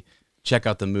say, check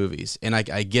out the movies, and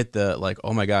I get the like,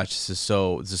 oh my gosh, this is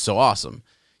so awesome,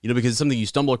 because it's something you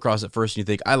stumble across at first and you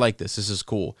think, I like this is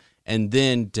cool, and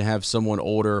then to have someone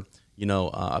older,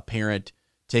 a parent,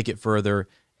 take it further,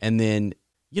 and then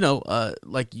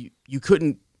like you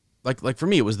couldn't. Like for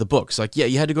me, it was the books. Like, yeah,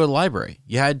 you had to go to the library.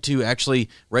 You had to actually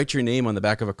write your name on the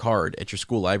back of a card at your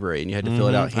school library, and you had to fill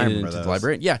it out, hand it into the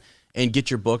library. Yeah, and get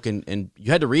your book, and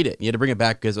you had to read it. You had to bring it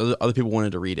back because other people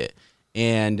wanted to read it.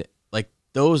 And like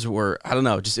those were, I don't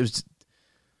know, it was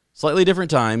slightly different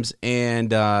times,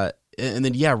 and then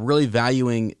really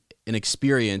valuing an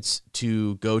experience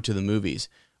to go to the movies.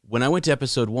 When I went to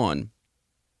episode 1,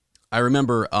 I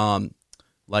remember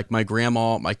like my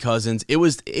grandma, my cousins. It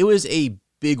was a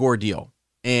big ordeal,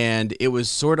 and it was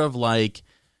sort of like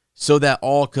so that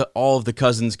all of the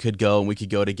cousins could go and we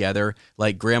could go together.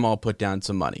 Like grandma put down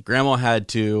some money. Grandma had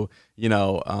to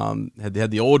had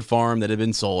the old farm that had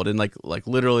been sold, and like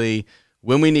literally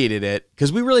when we needed it,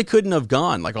 because we really couldn't have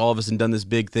gone like all of us and done this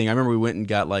big thing. I remember we went and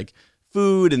got like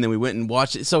food, and then we went and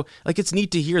watched it. So like it's neat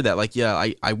to hear that, like,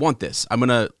 yeah, I want this. I'm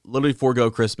gonna literally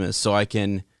forego Christmas so I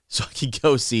can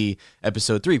go see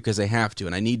episode 3 because I have to,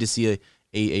 and I need to see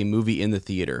a movie in the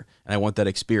theater, and I want that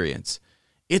experience.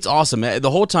 It's awesome.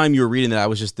 The whole time you were reading that, I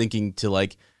was just thinking to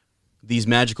like these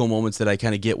magical moments that I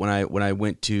kind of get when I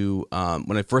went to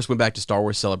when I first went back to Star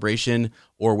Wars Celebration,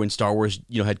 or when Star Wars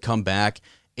had come back,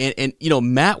 and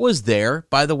Matt was there.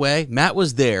 By the way, Matt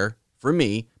was there for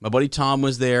me. My buddy Tom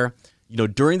was there.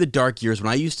 During the dark years when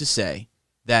I used to say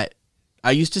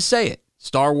it.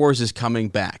 Star Wars is coming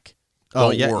back.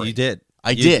 Don't worry. You did.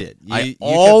 I did. You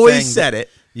always said it.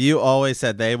 You always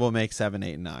said they will make 7,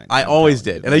 8, and 9. I always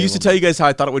did. And I used to tell you guys how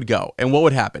I thought it would go and what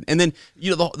would happen. And then,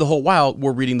 the whole while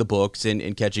we're reading the books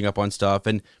and catching up on stuff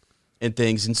and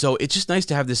things. And so it's just nice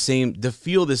to have to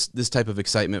feel this type of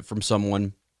excitement from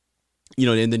someone,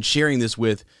 and then sharing this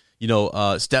with,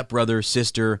 stepbrother,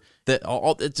 sister,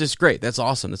 it's just great. That's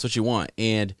awesome. That's what you want.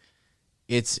 And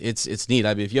it's neat.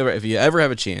 I mean, if you ever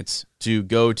have a chance to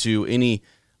go to any,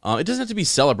 it doesn't have to be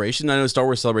Celebration. I know Star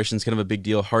Wars Celebration is kind of a big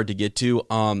deal, hard to get to.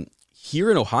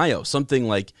 Here in Ohio, something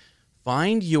like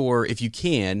find if you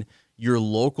can, your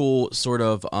local sort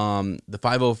of the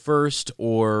 501st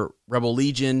or Rebel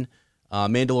Legion,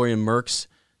 Mandalorian Mercs.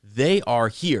 They are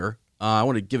here. I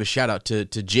want to give a shout out to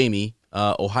Jamie,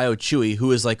 Ohio Chewy,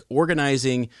 who is like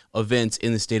organizing events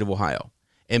in the state of Ohio,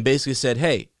 and basically said,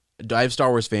 hey, I have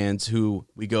Star Wars fans who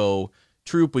we go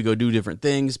troop, we go do different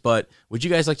things, but would you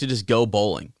guys like to just go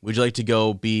bowling? Would you like to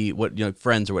go be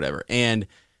friends or whatever? And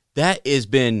that has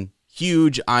been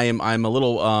huge. I'm a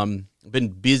little been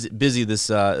busy this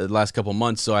last couple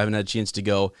months, so I haven't had a chance to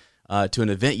go to an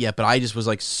event yet. But I just was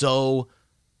like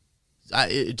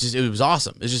it was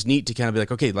awesome. It's just neat to kind of be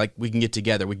like, okay, like we can get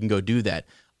together, we can go do that.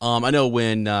 I know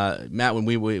when Matt, when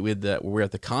we were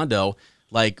at the condo,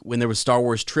 like when there was Star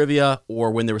Wars trivia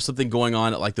or when there was something going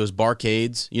on at like those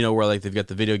barcades, you know, where like they've got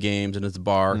the video games and it's a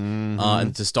bar and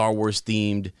it's a Star Wars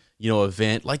themed, you know,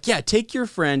 event. Like, yeah, take your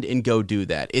friend and go do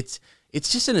that. It's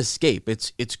just an escape.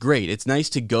 It's great. It's nice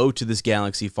to go to this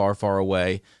galaxy far, far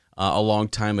away a long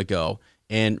time ago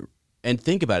and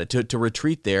think about it, to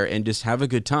retreat there and just have a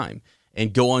good time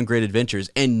and go on great adventures.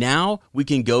 And now we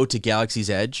can go to Galaxy's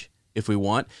Edge if we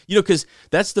want, you know, because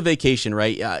that's the vacation,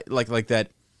 right? Like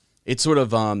that. It's sort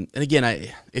of, and again,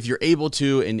 if you're able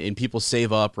to, and people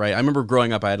save up, right? I remember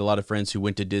growing up, I had a lot of friends who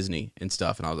went to Disney and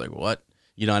stuff, and I was like, what?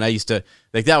 You know, and I used to,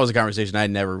 like, that was a conversation I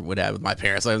never would have with my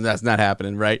parents. Like, that's not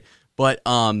happening, right? But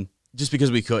just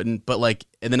because we couldn't. But like,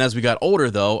 and then as we got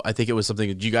older, though, I think it was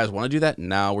something. Do you guys want to do that?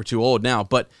 No, we're too old now.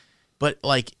 But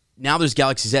like now there's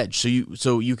Galaxy's Edge,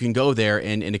 so you can go there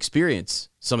and experience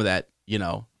some of that. You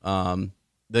know,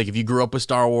 like if you grew up with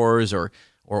Star Wars or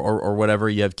whatever,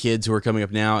 you have kids who are coming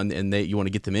up now and you want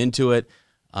to get them into it.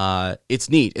 It's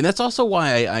neat, and that's also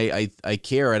why I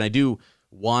care, and I do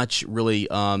watch really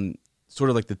sort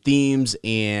of like the themes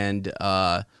and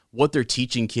what they're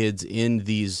teaching kids in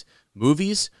these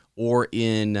movies or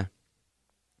in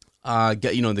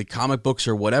you know, the comic books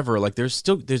or whatever. Like there's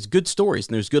good stories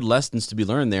and there's good lessons to be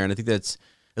learned there, and I think that's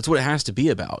what it has to be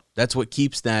about. That's what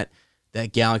keeps that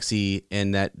galaxy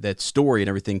and that story and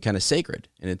everything kind of sacred,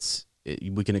 and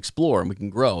we can explore and we can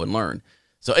grow and learn.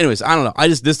 So anyways, I don't know.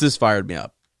 This fired me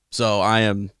up. So I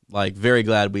am like very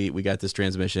glad we got this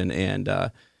transmission, and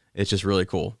it's just really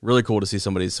cool to see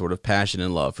somebody's sort of passion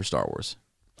and love for Star Wars.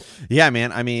 Yeah,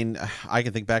 man. I mean, I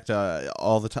can think back to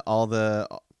all the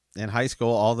in high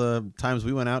school, all the times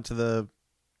we went out to the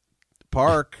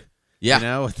park. Yeah, you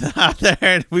know, out there,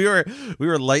 and we were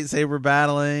lightsaber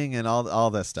battling and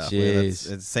all this stuff.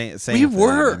 Jeez. It's same we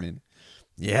were. I mean,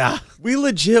 yeah, we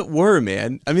legit were,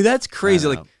 man. I mean, that's crazy.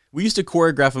 Like we used to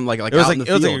choreograph them like it was out in the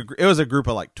field. It was a group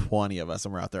of like 20 of us,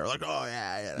 and we're out there like, oh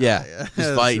yeah.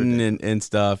 Just fighting and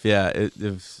stuff. Yeah,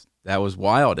 that was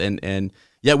wild. And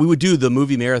yeah, we would do the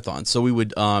movie marathon. So we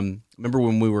would remember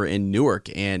when we were in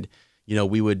Newark, and you know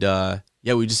we would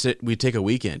we'd take a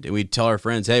weekend and we'd tell our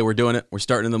friends, hey, we're doing it. We're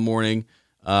starting in the morning,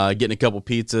 getting a couple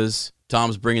pizzas.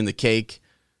 Tom's bringing the cake.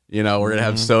 You know, we're going to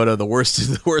have soda, the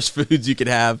worst foods you could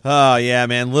have. Oh, yeah,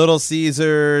 man. Little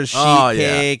Caesars, sheet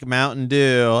cake, Mountain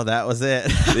Dew. That was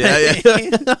it. Yeah.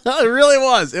 It really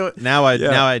was. Now I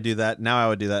do that. Now I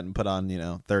would do that and put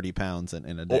on, 30 pounds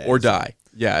in a day. Or die.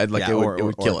 Yeah, it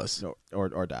would kill us.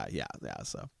 Or die. Yeah.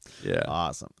 So, yeah.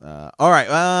 Awesome. All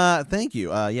right. Thank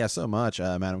you. So much,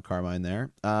 Madam Carmine there.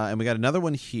 And we got another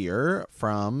one here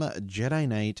from Jedi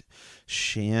Knight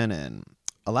Shannon.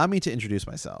 Allow me to introduce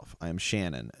myself. I am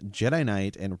Shannon, Jedi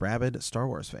Knight and rabid Star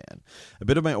Wars fan. A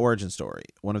bit of my origin story.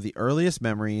 One of the earliest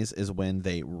memories is when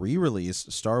they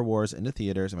re-released Star Wars into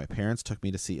theaters and my parents took me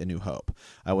to see A New Hope.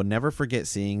 I will never forget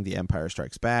seeing The Empire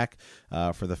Strikes Back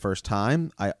for the first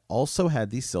time. I also had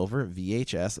the silver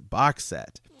VHS box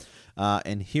set.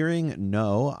 And hearing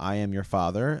No, I Am Your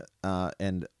Father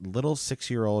and little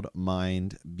 6-year-old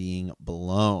mind being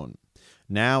blown.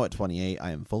 Now, at 28,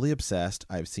 I am fully obsessed.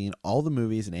 I've seen all the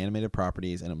movies and animated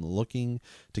properties, and I'm looking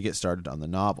to get started on the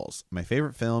novels. My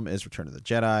favorite film is Return of the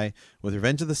Jedi, with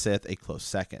Revenge of the Sith a close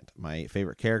second. My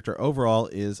favorite character overall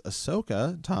is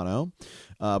Ahsoka Tano,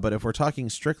 but if we're talking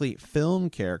strictly film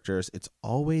characters, it's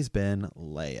always been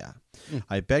Leia.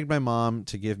 I begged my mom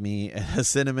to give me a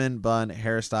cinnamon bun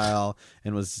hairstyle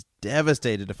and was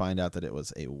devastated to find out that it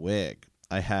was a wig.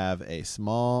 I have a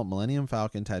small Millennium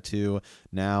Falcon tattoo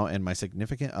now, and my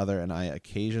significant other and I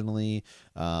occasionally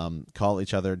call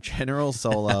each other General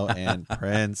Solo and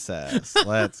Princess.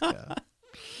 Let's go.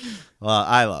 Well,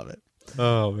 I love it.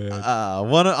 Oh, man.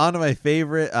 On to my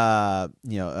favorite,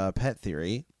 pet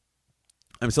theory.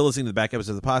 I'm still listening to the back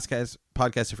episode of the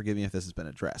podcast, so forgive me if this has been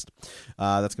addressed.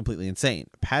 That's completely insane.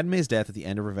 Padme's death at the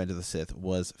end of Revenge of the Sith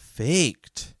was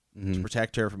faked to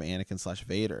protect her from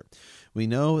Anakin/Vader. We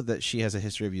know that she has a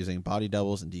history of using body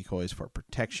doubles and decoys for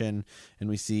protection, and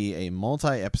we see a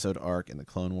multi-episode arc in the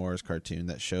Clone Wars cartoon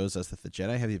that shows us that the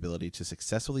Jedi have the ability to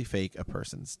successfully fake a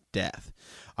person's death.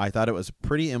 I thought it was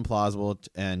pretty implausible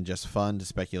and just fun to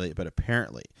speculate, but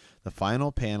apparently The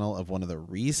final panel of one of the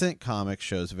recent comics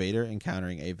shows Vader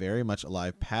encountering a very much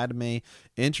alive Padme.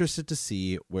 Interested to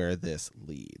see where this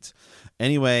leads.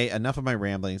 Anyway, enough of my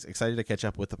ramblings. Excited to catch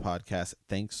up with the podcast.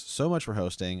 Thanks so much for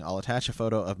hosting. I'll attach a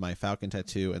photo of my Falcon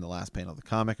tattoo in the last panel of the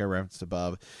comic I referenced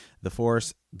above. The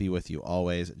Force be with you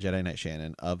always. Jedi Knight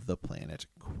Shannon of the Planet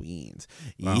Queens.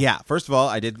 Wow. Yeah, first of all,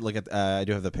 I did look at I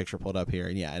do have the picture pulled up here,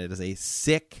 and yeah, it is a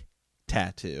sick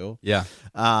tattoo. Yeah.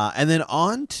 And then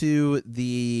on to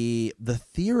the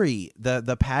theory,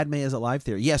 the Padme is alive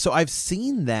theory. Yeah, so I've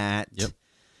seen that. Yep.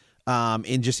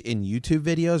 In YouTube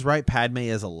videos, right? Padme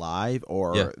is alive,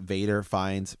 or Vader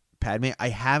finds Padme. I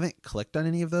haven't clicked on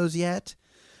any of those yet.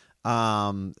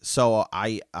 So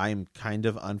I'm kind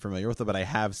of unfamiliar with it, but I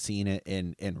have seen it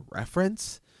in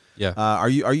reference. Yeah. Are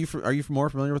you more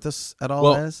familiar with this at all?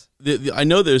 Well, I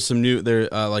know there's some new there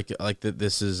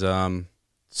this is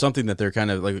something that they're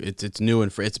kind of like it's new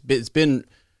and it's been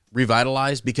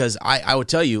revitalized, because I would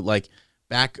tell you, like,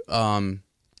 back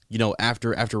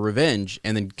after Revenge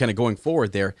and then kind of going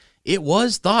forward there, it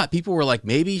was thought, people were like,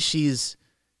 maybe she's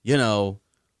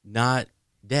not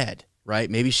dead, right?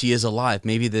 Maybe she is alive.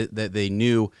 Maybe that they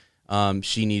knew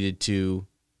she needed to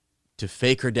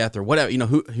fake her death or whatever,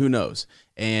 who knows.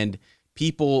 And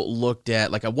people looked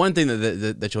at, like, one thing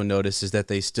that you'll notice is that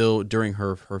they still, during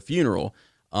her funeral,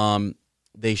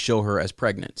 they show her as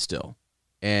pregnant still,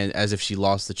 and as if she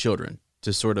lost the children,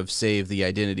 to sort of save the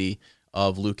identity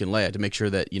of Luke and Leia, to make sure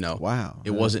that, wow,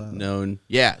 it wasn't known.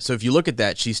 Yeah. So if you look at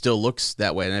that, she still looks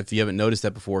that way. And if you haven't noticed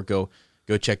that before, go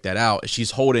check that out.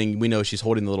 We know she's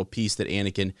holding the little piece that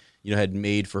Anakin, had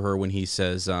made for her when he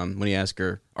says, when he asked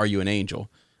her, "Are you an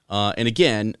angel?" And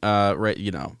again, right,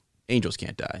 angels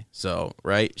can't die. So,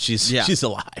 right. She's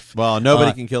alive. Well,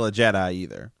 nobody can kill a Jedi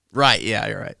either. Right. Yeah,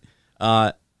 you're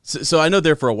right. So I know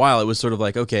there for a while it was sort of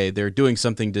like, okay, they're doing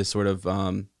something to sort of,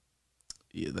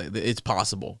 it's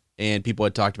possible. And people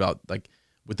had talked about, like,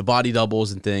 with the body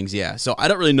doubles and things. Yeah. So I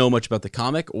don't really know much about the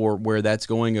comic or where that's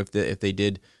going. If they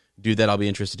did do that, I'll be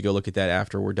interested to go look at that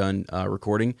after we're done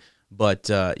recording. But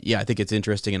yeah, I think it's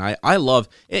interesting. And I love,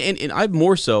 and I'm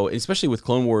more so, especially with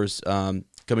Clone Wars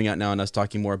coming out now and us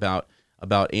talking more about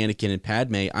Anakin and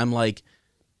Padme, I'm like,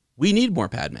 we need more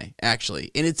Padme,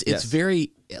 actually. And it's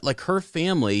very, like, her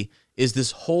family is this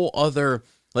whole other,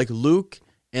 like, Luke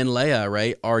and Leia,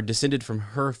 right, are descended from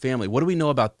her family. What do we know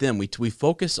about them? We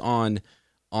focus on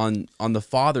the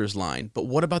father's line, but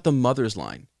what about the mother's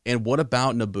line? And what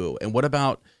about Naboo? And what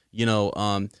about,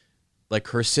 like,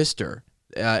 her sister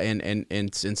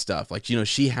and stuff? Like,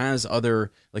 she has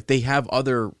other, like, they have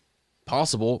other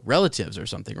possible relatives or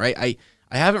something, right?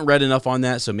 I haven't read enough on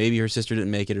that, so maybe her sister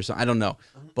didn't make it or something. I don't know.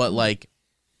 But, like,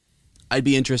 I'd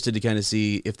be interested to kind of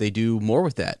see if they do more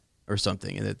with that or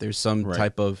something, and that there's some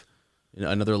type of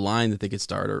another line that they could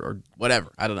start or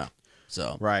whatever. I don't know.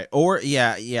 So right, or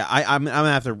I'm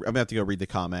gonna have to go read the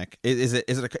comic.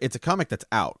 It's a comic that's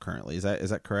out currently. Is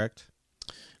that correct?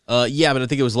 Yeah, but I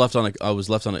think it was left on it.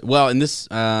 Well, in this,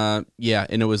 and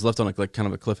it was left on like kind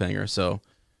of a cliffhanger. So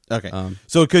okay,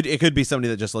 so it could be somebody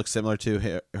that just looks similar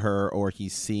to her, or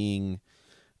he's seeing,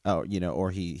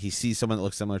 or he sees someone that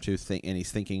looks similar to and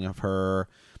he's thinking of her.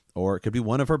 Or it could be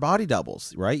one of her body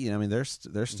doubles, right? I mean, there's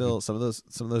still some of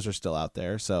those are still out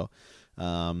there. So,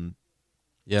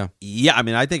 yeah. I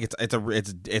mean, I think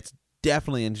it's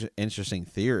definitely an interesting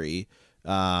theory.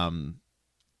 I'm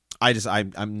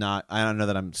not. I don't know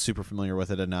that I'm super familiar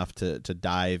with it enough to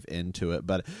dive into it,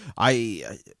 but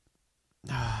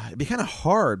it'd be kind of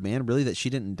hard, man. Really, that she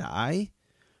didn't die,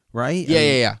 right?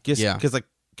 Yeah.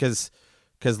 Because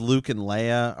Luke and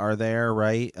Leia are there,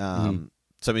 right?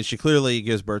 So, I mean, she clearly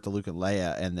gives birth to Luke and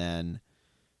Leia, and then...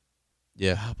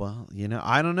 Yeah. Well,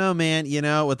 I don't know, man.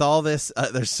 With all this,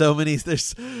 there's so many...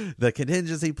 There's the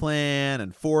contingency plan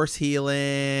and force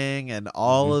healing and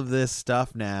all of this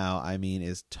stuff now, I mean,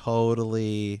 is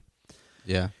totally...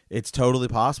 Yeah. It's totally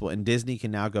possible. And Disney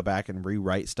can now go back and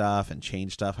rewrite stuff and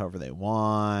change stuff however they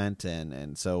want.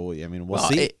 And so, I mean, we'll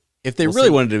see. If they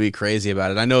really wanted to be crazy about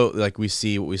it, I know, like, we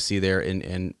see what we see there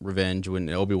in Revenge when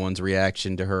Obi-Wan's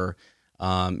reaction to her...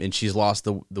 and she's lost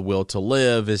the will to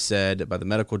live, is said by the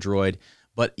medical droid.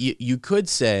 But you could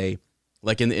say,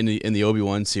 like in the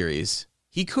Obi-Wan series,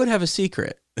 he could have a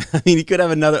secret. I mean, he could have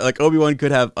another, like, Obi-Wan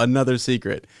could have another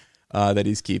secret that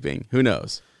he's keeping. Who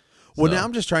knows? Well, now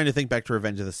I'm just trying to think back to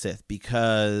Revenge of the Sith,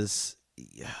 because,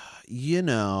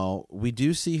 we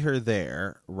do see her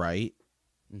there, right?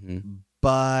 Mm-hmm.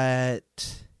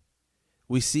 But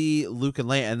we see Luke and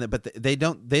Leia, but they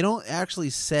don't actually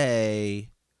say...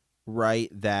 right,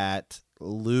 that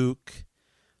Luke,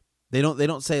 they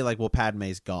don't say, like, well,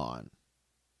 Padme's gone,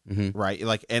 right?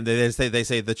 Like, and they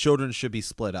say the children should be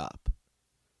split up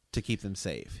to keep them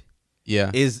safe.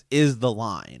 Yeah, is the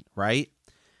line, right?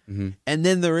 And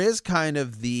then there is kind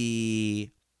of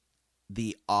the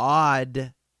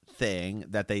odd thing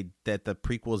that the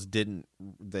prequels didn't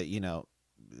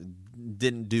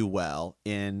do well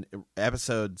in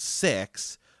episode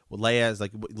 6. Leia is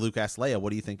like, Luke asked Leia, what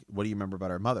do you think? What do you remember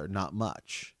about her mother? Not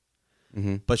much,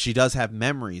 but she does have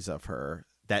memories of her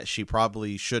that she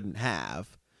probably shouldn't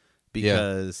have,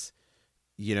 because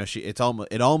it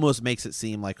almost makes it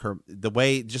seem like the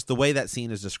way that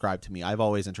scene is described to me, I've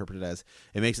always interpreted as,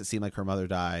 it makes it seem like her mother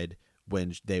died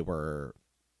when they were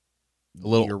a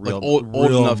little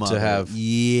old enough mother. To have.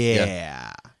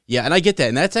 Yeah, and I get that,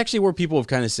 and that's actually where people have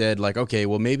kind of said, like, okay,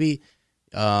 well, maybe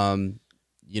Bail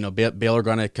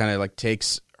Organa kind of like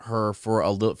takes her for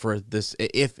a little for this.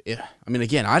 If I mean,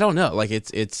 again, I don't know. Like,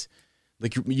 it's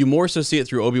like you more so see it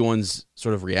through Obi-Wan's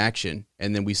sort of reaction,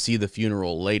 and then we see the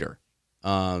funeral later.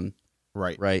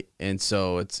 Right, and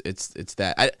so it's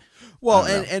that. And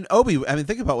Obi. I mean,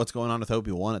 think about what's going on with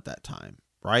Obi-Wan at that time,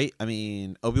 right? I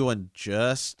mean, Obi-Wan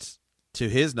just, to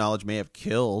his knowledge, may have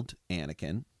killed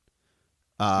Anakin,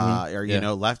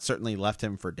 certainly left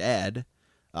him for dead.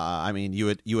 I mean, you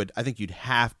would. I think you'd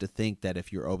have to think that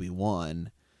if you're Obi-Wan,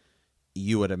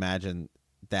 you would imagine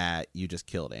that you just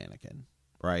killed Anakin,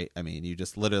 right? I mean, you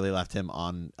just literally left him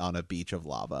on a beach of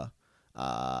lava.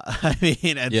 I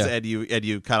mean, and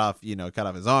you cut off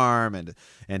his arm and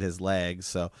his legs.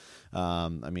 So,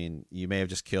 I mean, you may have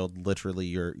just killed literally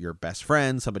your best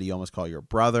friend, somebody you almost call your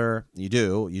brother. You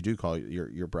do call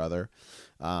your brother.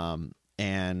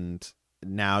 And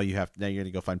now you're going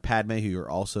to go find Padme, who you're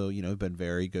also, been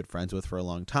very good friends with for a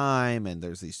long time. And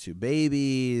there's these 2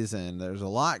 babies, and there's a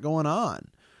lot going on.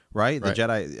 Right? The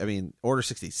Jedi, I mean, Order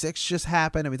 66 just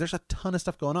happened. I mean, there's a ton of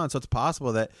stuff going on. So it's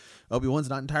possible that Obi-Wan's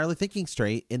not entirely thinking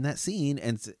straight in that scene.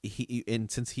 And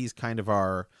since he's kind of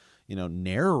our,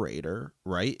 narrator,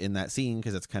 right, in that scene,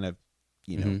 because it's kind of,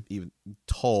 even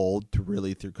told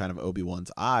through kind of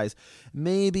Obi-Wan's eyes,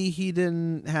 maybe he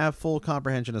didn't have full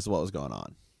comprehension as to what was going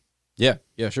on. Yeah,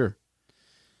 sure.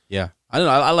 Yeah, I don't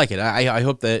know. I like it. I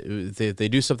hope that they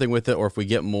do something with it, or if we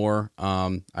get more,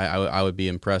 I would be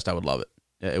impressed. I would love it.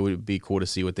 It would be cool to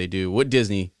see what they do, what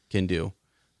Disney can do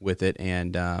with it.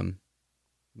 And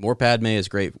more Padme is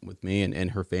great with me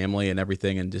and her family and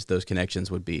everything. And just those connections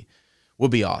would be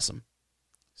awesome.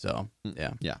 So,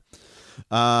 yeah. Yeah.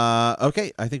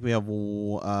 Okay. I think we have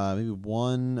maybe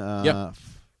one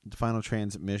final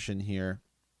transmission here.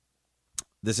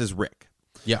 This is Rick.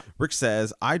 Yeah. Rick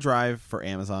says, I drive for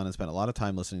Amazon and spend a lot of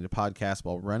time listening to podcasts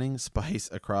while running Spice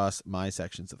across my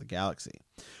sections of the galaxy.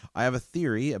 I have a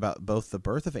theory about both the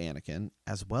birth of Anakin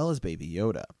as well as Baby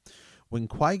Yoda. When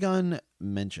Qui-Gon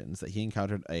mentions that he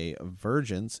encountered a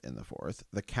Vergence in the Force,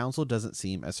 the Council doesn't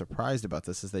seem as surprised about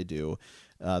this as they do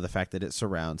the fact that it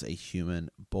surrounds a human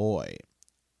boy.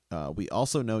 We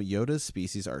also know Yoda's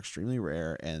species are extremely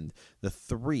rare, and the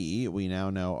 3 we now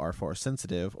know are Force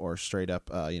sensitive or straight up,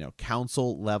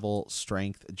 Council level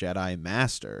strength Jedi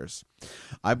Masters.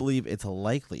 I believe it's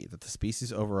likely that the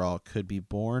species overall could be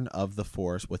born of the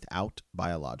Force without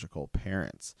biological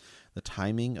parents. The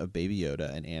timing of Baby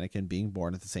Yoda and Anakin being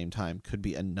born at the same time could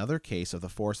be another case of the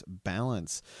Force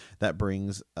balance that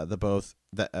brings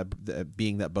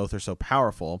being that both are so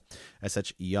powerful at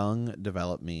such young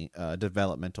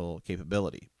developmental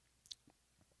capability.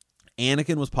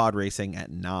 Anakin was pod racing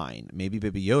at 9. Maybe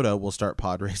Baby Yoda will start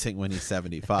pod racing when he's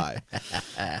 75.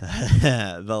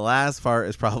 The last part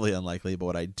is probably unlikely, but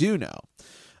what I do know,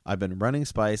 I've been running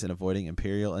Spice and avoiding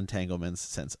Imperial entanglements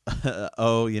since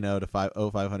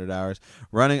 500 hours,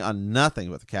 running on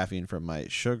nothing but the caffeine from my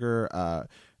sugar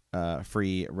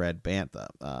free red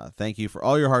bantha. Thank you for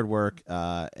all your hard work,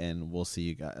 and we'll see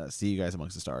you guys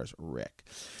amongst the stars, Rick.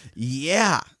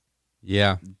 Yeah.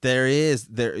 Actually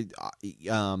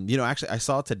I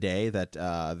saw today that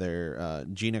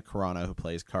Gina Carano, who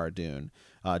plays Cara Dune,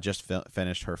 just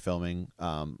finished her filming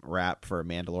wrap for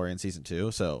Mandalorian season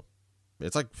 2, so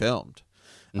it's like filmed.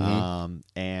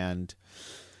 And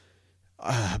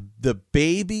the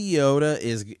Baby Yoda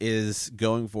is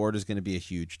going forward is going to be a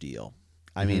huge deal.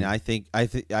 I mean, I think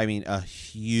a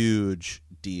huge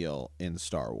deal in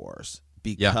Star Wars,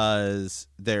 because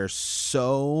there's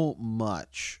so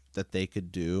much that they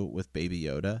could do with Baby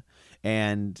Yoda,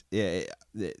 and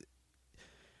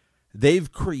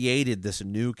they've created this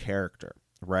new character,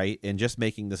 right? And just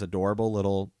making this adorable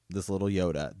little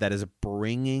Yoda that is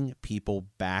bringing people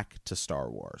back to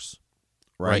Star Wars,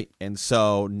 right? And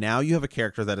so now you have a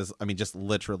character that is, just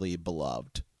literally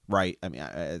beloved, right? I mean,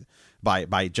 by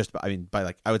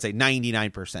like I would say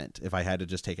 99% if I had to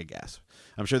just take a guess.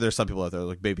 I'm sure there's some people out there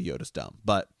like Baby Yoda's dumb,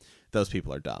 but those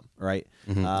people are dumb, right?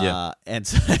 Yeah. And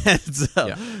so,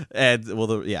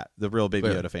 the real Baby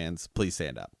Yoda fans, please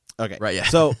stand up. Okay, Right. Yeah.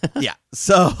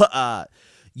 So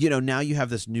now you have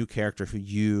this new character who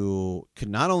you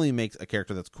can not only make a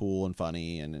character that's cool and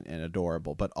funny and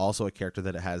adorable, but also a character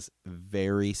that has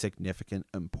very significant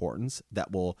importance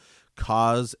that will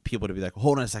cause people to be like,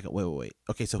 hold on a second, wait.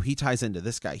 Okay, so he ties into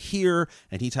this guy here,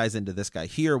 and he ties into this guy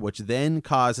here, which then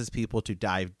causes people to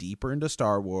dive deeper into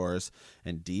Star Wars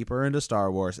and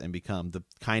become the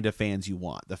kind of fans you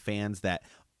want, the fans that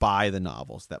buy the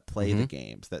novels, that play the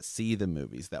games, that see the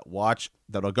movies,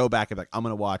 that'll go back and be like, I'm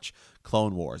going to watch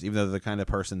Clone Wars, even though they're the kind of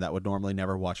person that would normally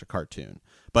never watch a cartoon.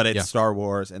 But it's Star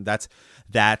Wars, and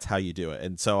that's how you do it.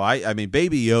 And so I mean,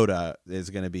 Baby Yoda is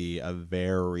going to be a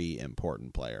very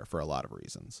important player for a lot of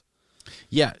reasons.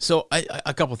 Yeah, so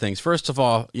a couple things. First of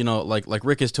all, like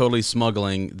Rick is totally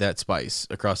smuggling that spice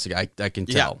across the. I can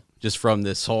tell just from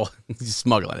this whole he's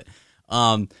smuggling it.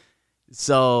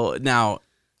 So now.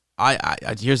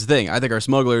 I here's the thing. I think our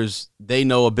smugglers, they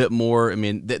know a bit more. I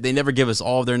mean, they never give us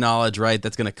all of their knowledge, right?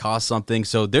 That's going to cost something.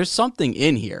 So there's something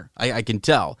in here. I can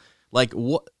tell. Like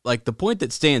the point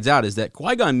that stands out is that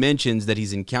Qui-Gon mentions that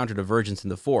he's encountered a divergence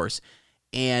in the Force,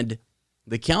 and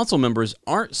the council members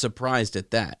aren't surprised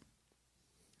at that.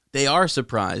 They are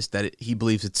surprised that he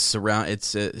believes it's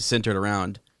centered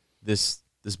around this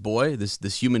boy,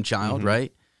 this human child,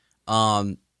 right?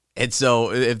 And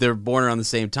so if they're born around the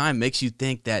same time, makes you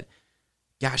think that,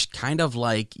 gosh, kind of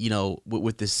like,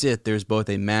 with the Sith, there's both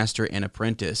a master and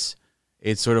apprentice.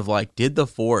 It's sort of like, did the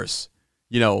Force,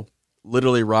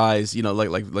 literally rise,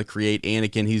 like create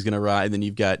Anakin, he's going to rise. And then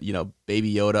you've got,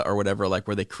 Baby Yoda or whatever, like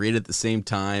where they created at the same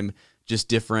time, just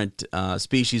different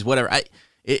species, whatever.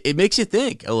 It makes you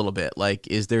think a little bit, like,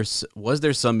 was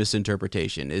there some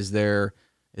misinterpretation? Is there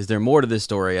more to this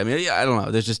story? I mean, I don't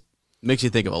know. There's just, makes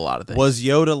you think of a lot of things. Was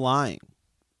Yoda lying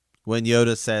when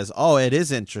Yoda says, "Oh, it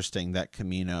is interesting that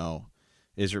Kamino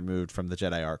is removed from the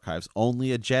Jedi archives.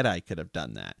 Only a Jedi could have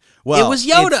done that." Well, it was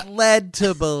Yoda. It's led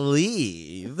to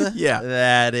believe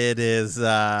that it is,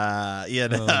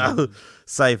 Sifo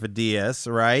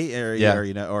Dyas, right?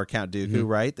 Or Count Dooku,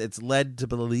 right? It's led to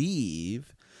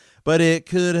believe, but it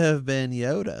could have been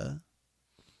Yoda.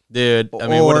 Dude, I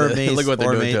mean, look what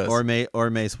they're doing to us. Or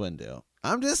Mace Windu.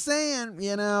 I'm just saying,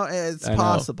 it's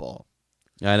possible.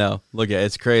 I know. Look at it.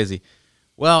 It's crazy.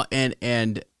 Well, and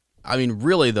I mean,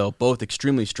 really, though, both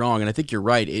extremely strong. And I think you're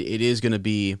right. It is going to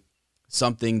be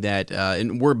something that,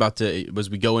 and we're about to,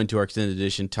 as we go into our extended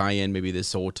edition, tie in maybe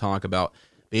this whole talk about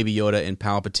Baby Yoda and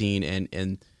Palpatine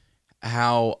and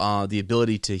how the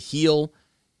ability to heal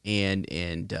and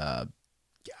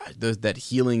that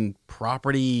healing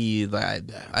property. I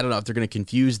don't know if they're going to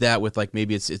confuse that with like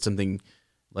maybe it's something.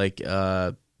 Like,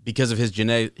 because of his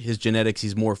genetics,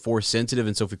 he's more Force sensitive,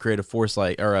 and so if we create a Force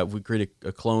if we create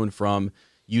a clone from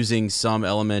using some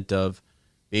element of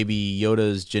Baby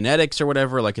Yoda's genetics or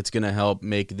whatever, like it's going to help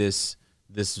make this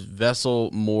vessel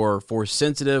more Force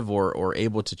sensitive or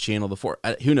able to channel the Force.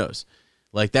 Who knows?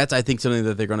 Like that's I think something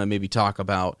that they're going to maybe talk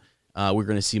about. We're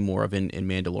going to see more of in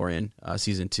Mandalorian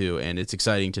season 2, and it's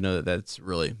exciting to know that that's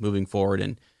really moving forward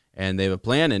and they have a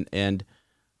plan and.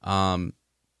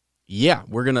 Yeah,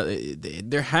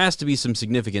 there has to be some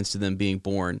significance to them being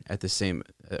born at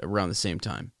around the same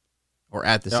time or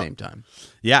at the same time.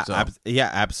 Yeah. So.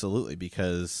 Absolutely.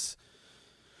 Because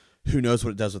who knows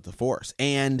what it does with the Force.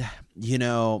 And,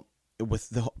 with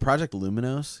the Project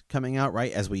Luminos coming out,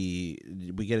 right, as we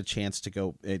get a chance to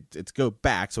go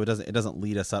back. So it doesn't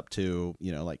lead us up to,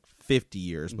 like 50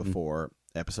 years before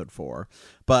episode 4,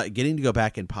 but getting to go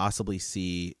back and possibly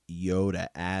see Yoda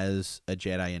as a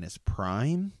Jedi in his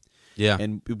prime. Yeah.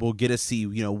 And we'll get to see,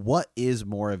 what is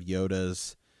more of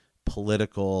Yoda's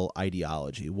political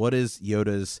ideology? What is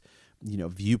Yoda's,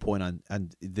 viewpoint on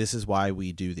this is why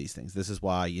we do these things. This is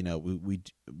why,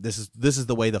 this is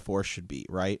the way the Force should be,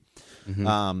 right?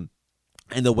 And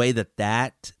the way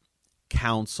that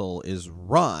council is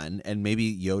run, and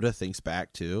maybe Yoda thinks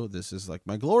back to, this is like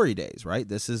my glory days, right?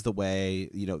 This is the way,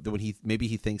 when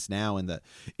he thinks now, and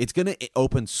it's going to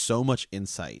open so much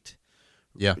insight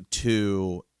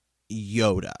to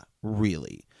Yoda,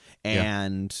 really,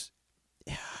 and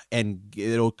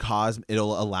it'll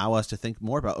allow us to think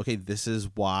more about, okay, this is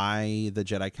why the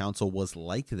Jedi Council was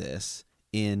like this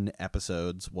in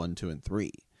episodes 1, 2, and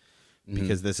 3,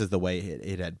 because this is the way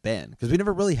it had been. Because we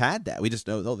never really had that. We just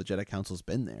know, the Jedi Council's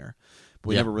been there, but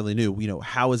we never really knew,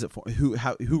 how is it for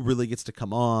who really gets to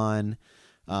come on.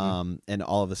 and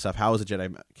all of this stuff. How is a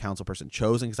Jedi Council person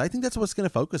chosen? Because I think that's what's going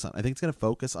to focus on. I think it's going to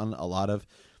focus on a lot of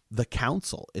the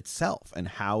council itself and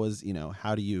how is,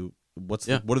 how do you, what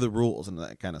are the rules and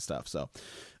that kind of stuff. So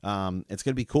it's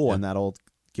going to be cool, and that'll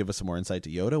give us some more insight to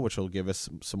Yoda, which will give us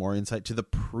some more insight to the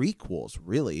prequels.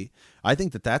 Really, I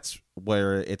think that's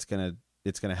where it's gonna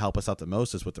help us out the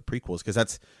most, is with the prequels, because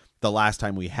that's the last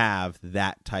time we have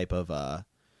that type of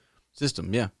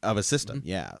system. Yeah.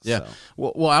 So.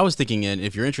 Well, I was thinking, and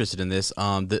if you're interested in this,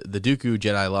 the Dooku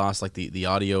Jedi Lost, like the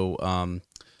audio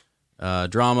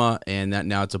drama, and that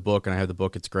now it's a book, and I have the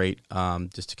book. It's great.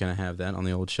 Just to kind of have that on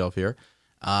the old shelf here.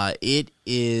 It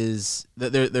is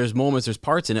there's moments, there's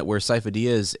parts in it where Sifo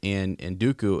Dyas and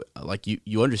Dooku, like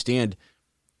you understand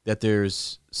that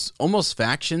there's almost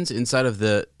factions inside of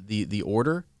the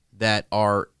order that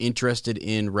are interested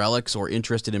in relics or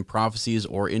interested in prophecies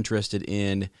or interested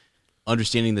in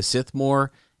understanding the Sith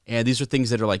more, and these are things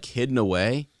that are like hidden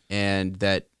away and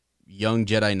that young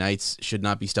Jedi Knights should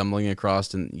not be stumbling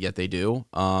across, and yet they do.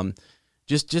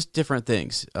 Just different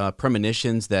things,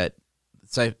 premonitions that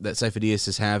Sifo Dyas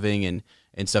is having and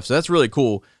stuff. So that's really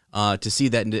cool to see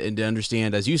that and to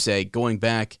understand, as you say, going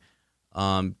back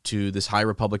to this High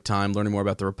Republic time, learning more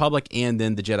about the Republic, and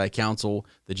then the Jedi Council,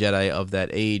 the Jedi of that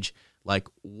age. Like,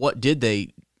 what did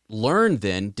they learn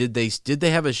then? Did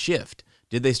they have a shift?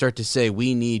 Did they start to say,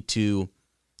 we need to,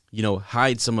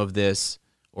 hide some of this,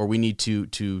 or we need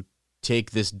to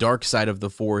take this dark side of the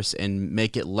Force and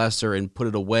make it lesser and put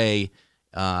it away,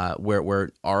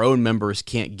 where our own members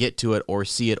can't get to it or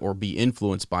see it or be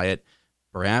influenced by it?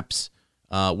 Perhaps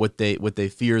what they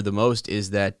fear the most is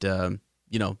that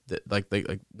like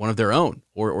one of their own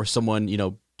or someone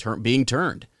being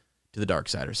turned to the dark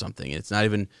side or something. It's not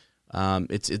even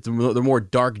they're more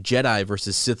dark Jedi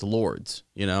versus Sith Lords.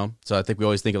 So I think we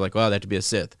always think of like, wow, they have to be a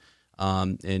Sith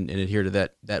and adhere to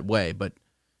that way. But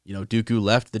Dooku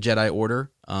left the Jedi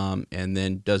Order and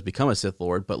then does become a Sith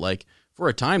Lord, but like, for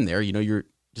a time there, you're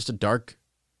just a dark,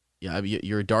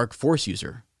 you're a dark Force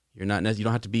user. You don't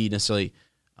have to be necessarily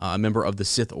a member of the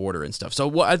Sith Order and stuff.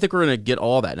 So I think we're going to get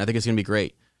all that, and I think it's going to be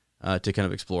great to kind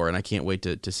of explore, and I can't wait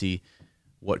to see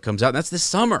what comes out. And that's this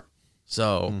summer.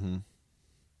 So,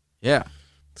 yeah.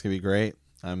 It's going to be great.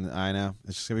 I know.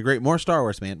 It's just going to be great. More Star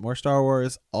Wars, man. More Star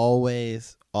Wars,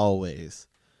 always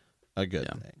a good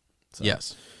thing. So.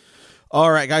 Yes. All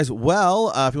right, guys.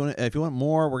 Well, if you want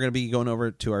more, we're going to be going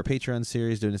over to our Patreon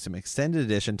series, doing some extended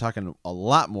edition, talking a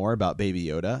lot more about Baby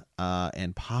Yoda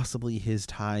and possibly his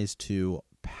ties to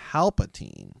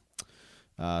Palpatine.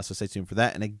 So stay tuned for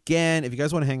that. And again, if you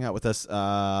guys want to hang out with us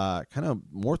kind of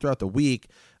more throughout the week,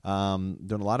 doing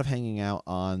a lot of hanging out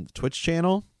on the Twitch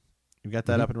channel. We've got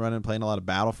that up and running, playing a lot of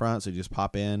Battlefront, so you just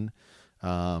pop in.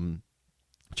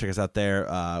 Check us out there,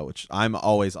 which I'm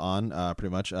always on,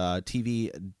 pretty much.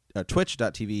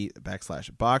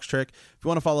 Twitch.tv/BoxTrick. If you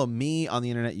want to follow me on the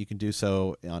internet, you can do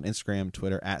so on Instagram,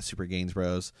 Twitter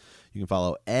 @SuperGainsBros. You can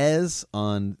follow Ez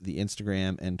on the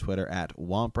Instagram and Twitter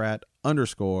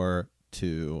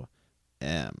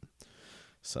 @Womprat_2M.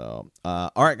 So,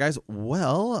 all right, guys.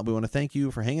 Well, we want to thank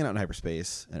you for hanging out in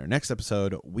hyperspace. In our next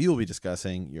episode, we will be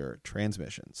discussing your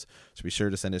transmissions. So be sure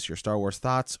to send us your Star Wars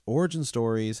thoughts, origin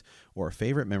stories, or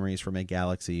favorite memories from a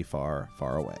galaxy far,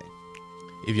 far away.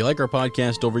 If you like our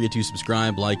podcast, don't forget to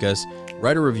subscribe, like us,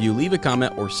 write a review, leave a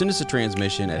comment, or send us a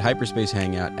transmission at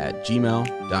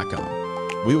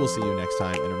hyperspacehangout@gmail.com. We will see you next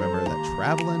time, and remember that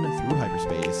traveling through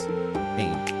hyperspace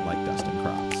ain't like dusting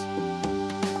crops.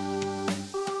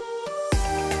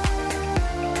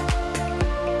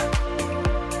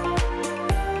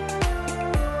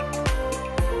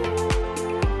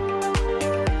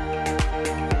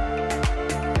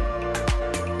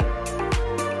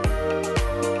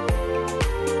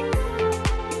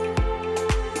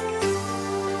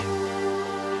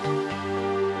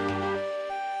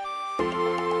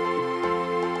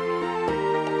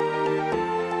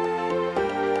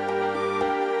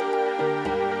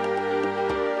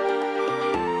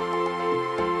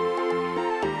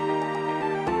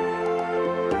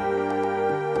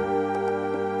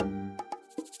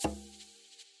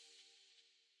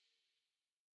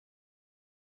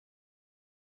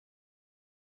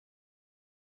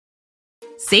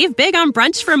 Save big on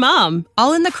brunch for mom,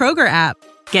 all in the Kroger app.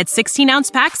 Get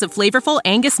 16-ounce packs of flavorful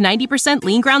Angus 90%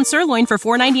 lean ground sirloin for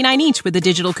 $4.99 each with a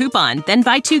digital coupon. Then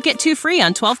buy 2, get 2 free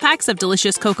on 12 packs of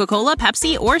delicious Coca-Cola,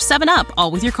 Pepsi, or 7-Up,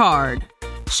 all with your card.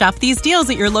 Shop these deals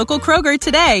at your local Kroger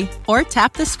today, or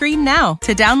tap the screen now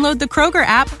to download the Kroger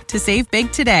app to save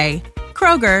big today.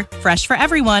 Kroger, fresh for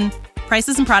everyone.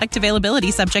 Prices and product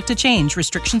availability subject to change.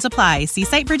 Restrictions apply. See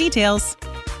site for details.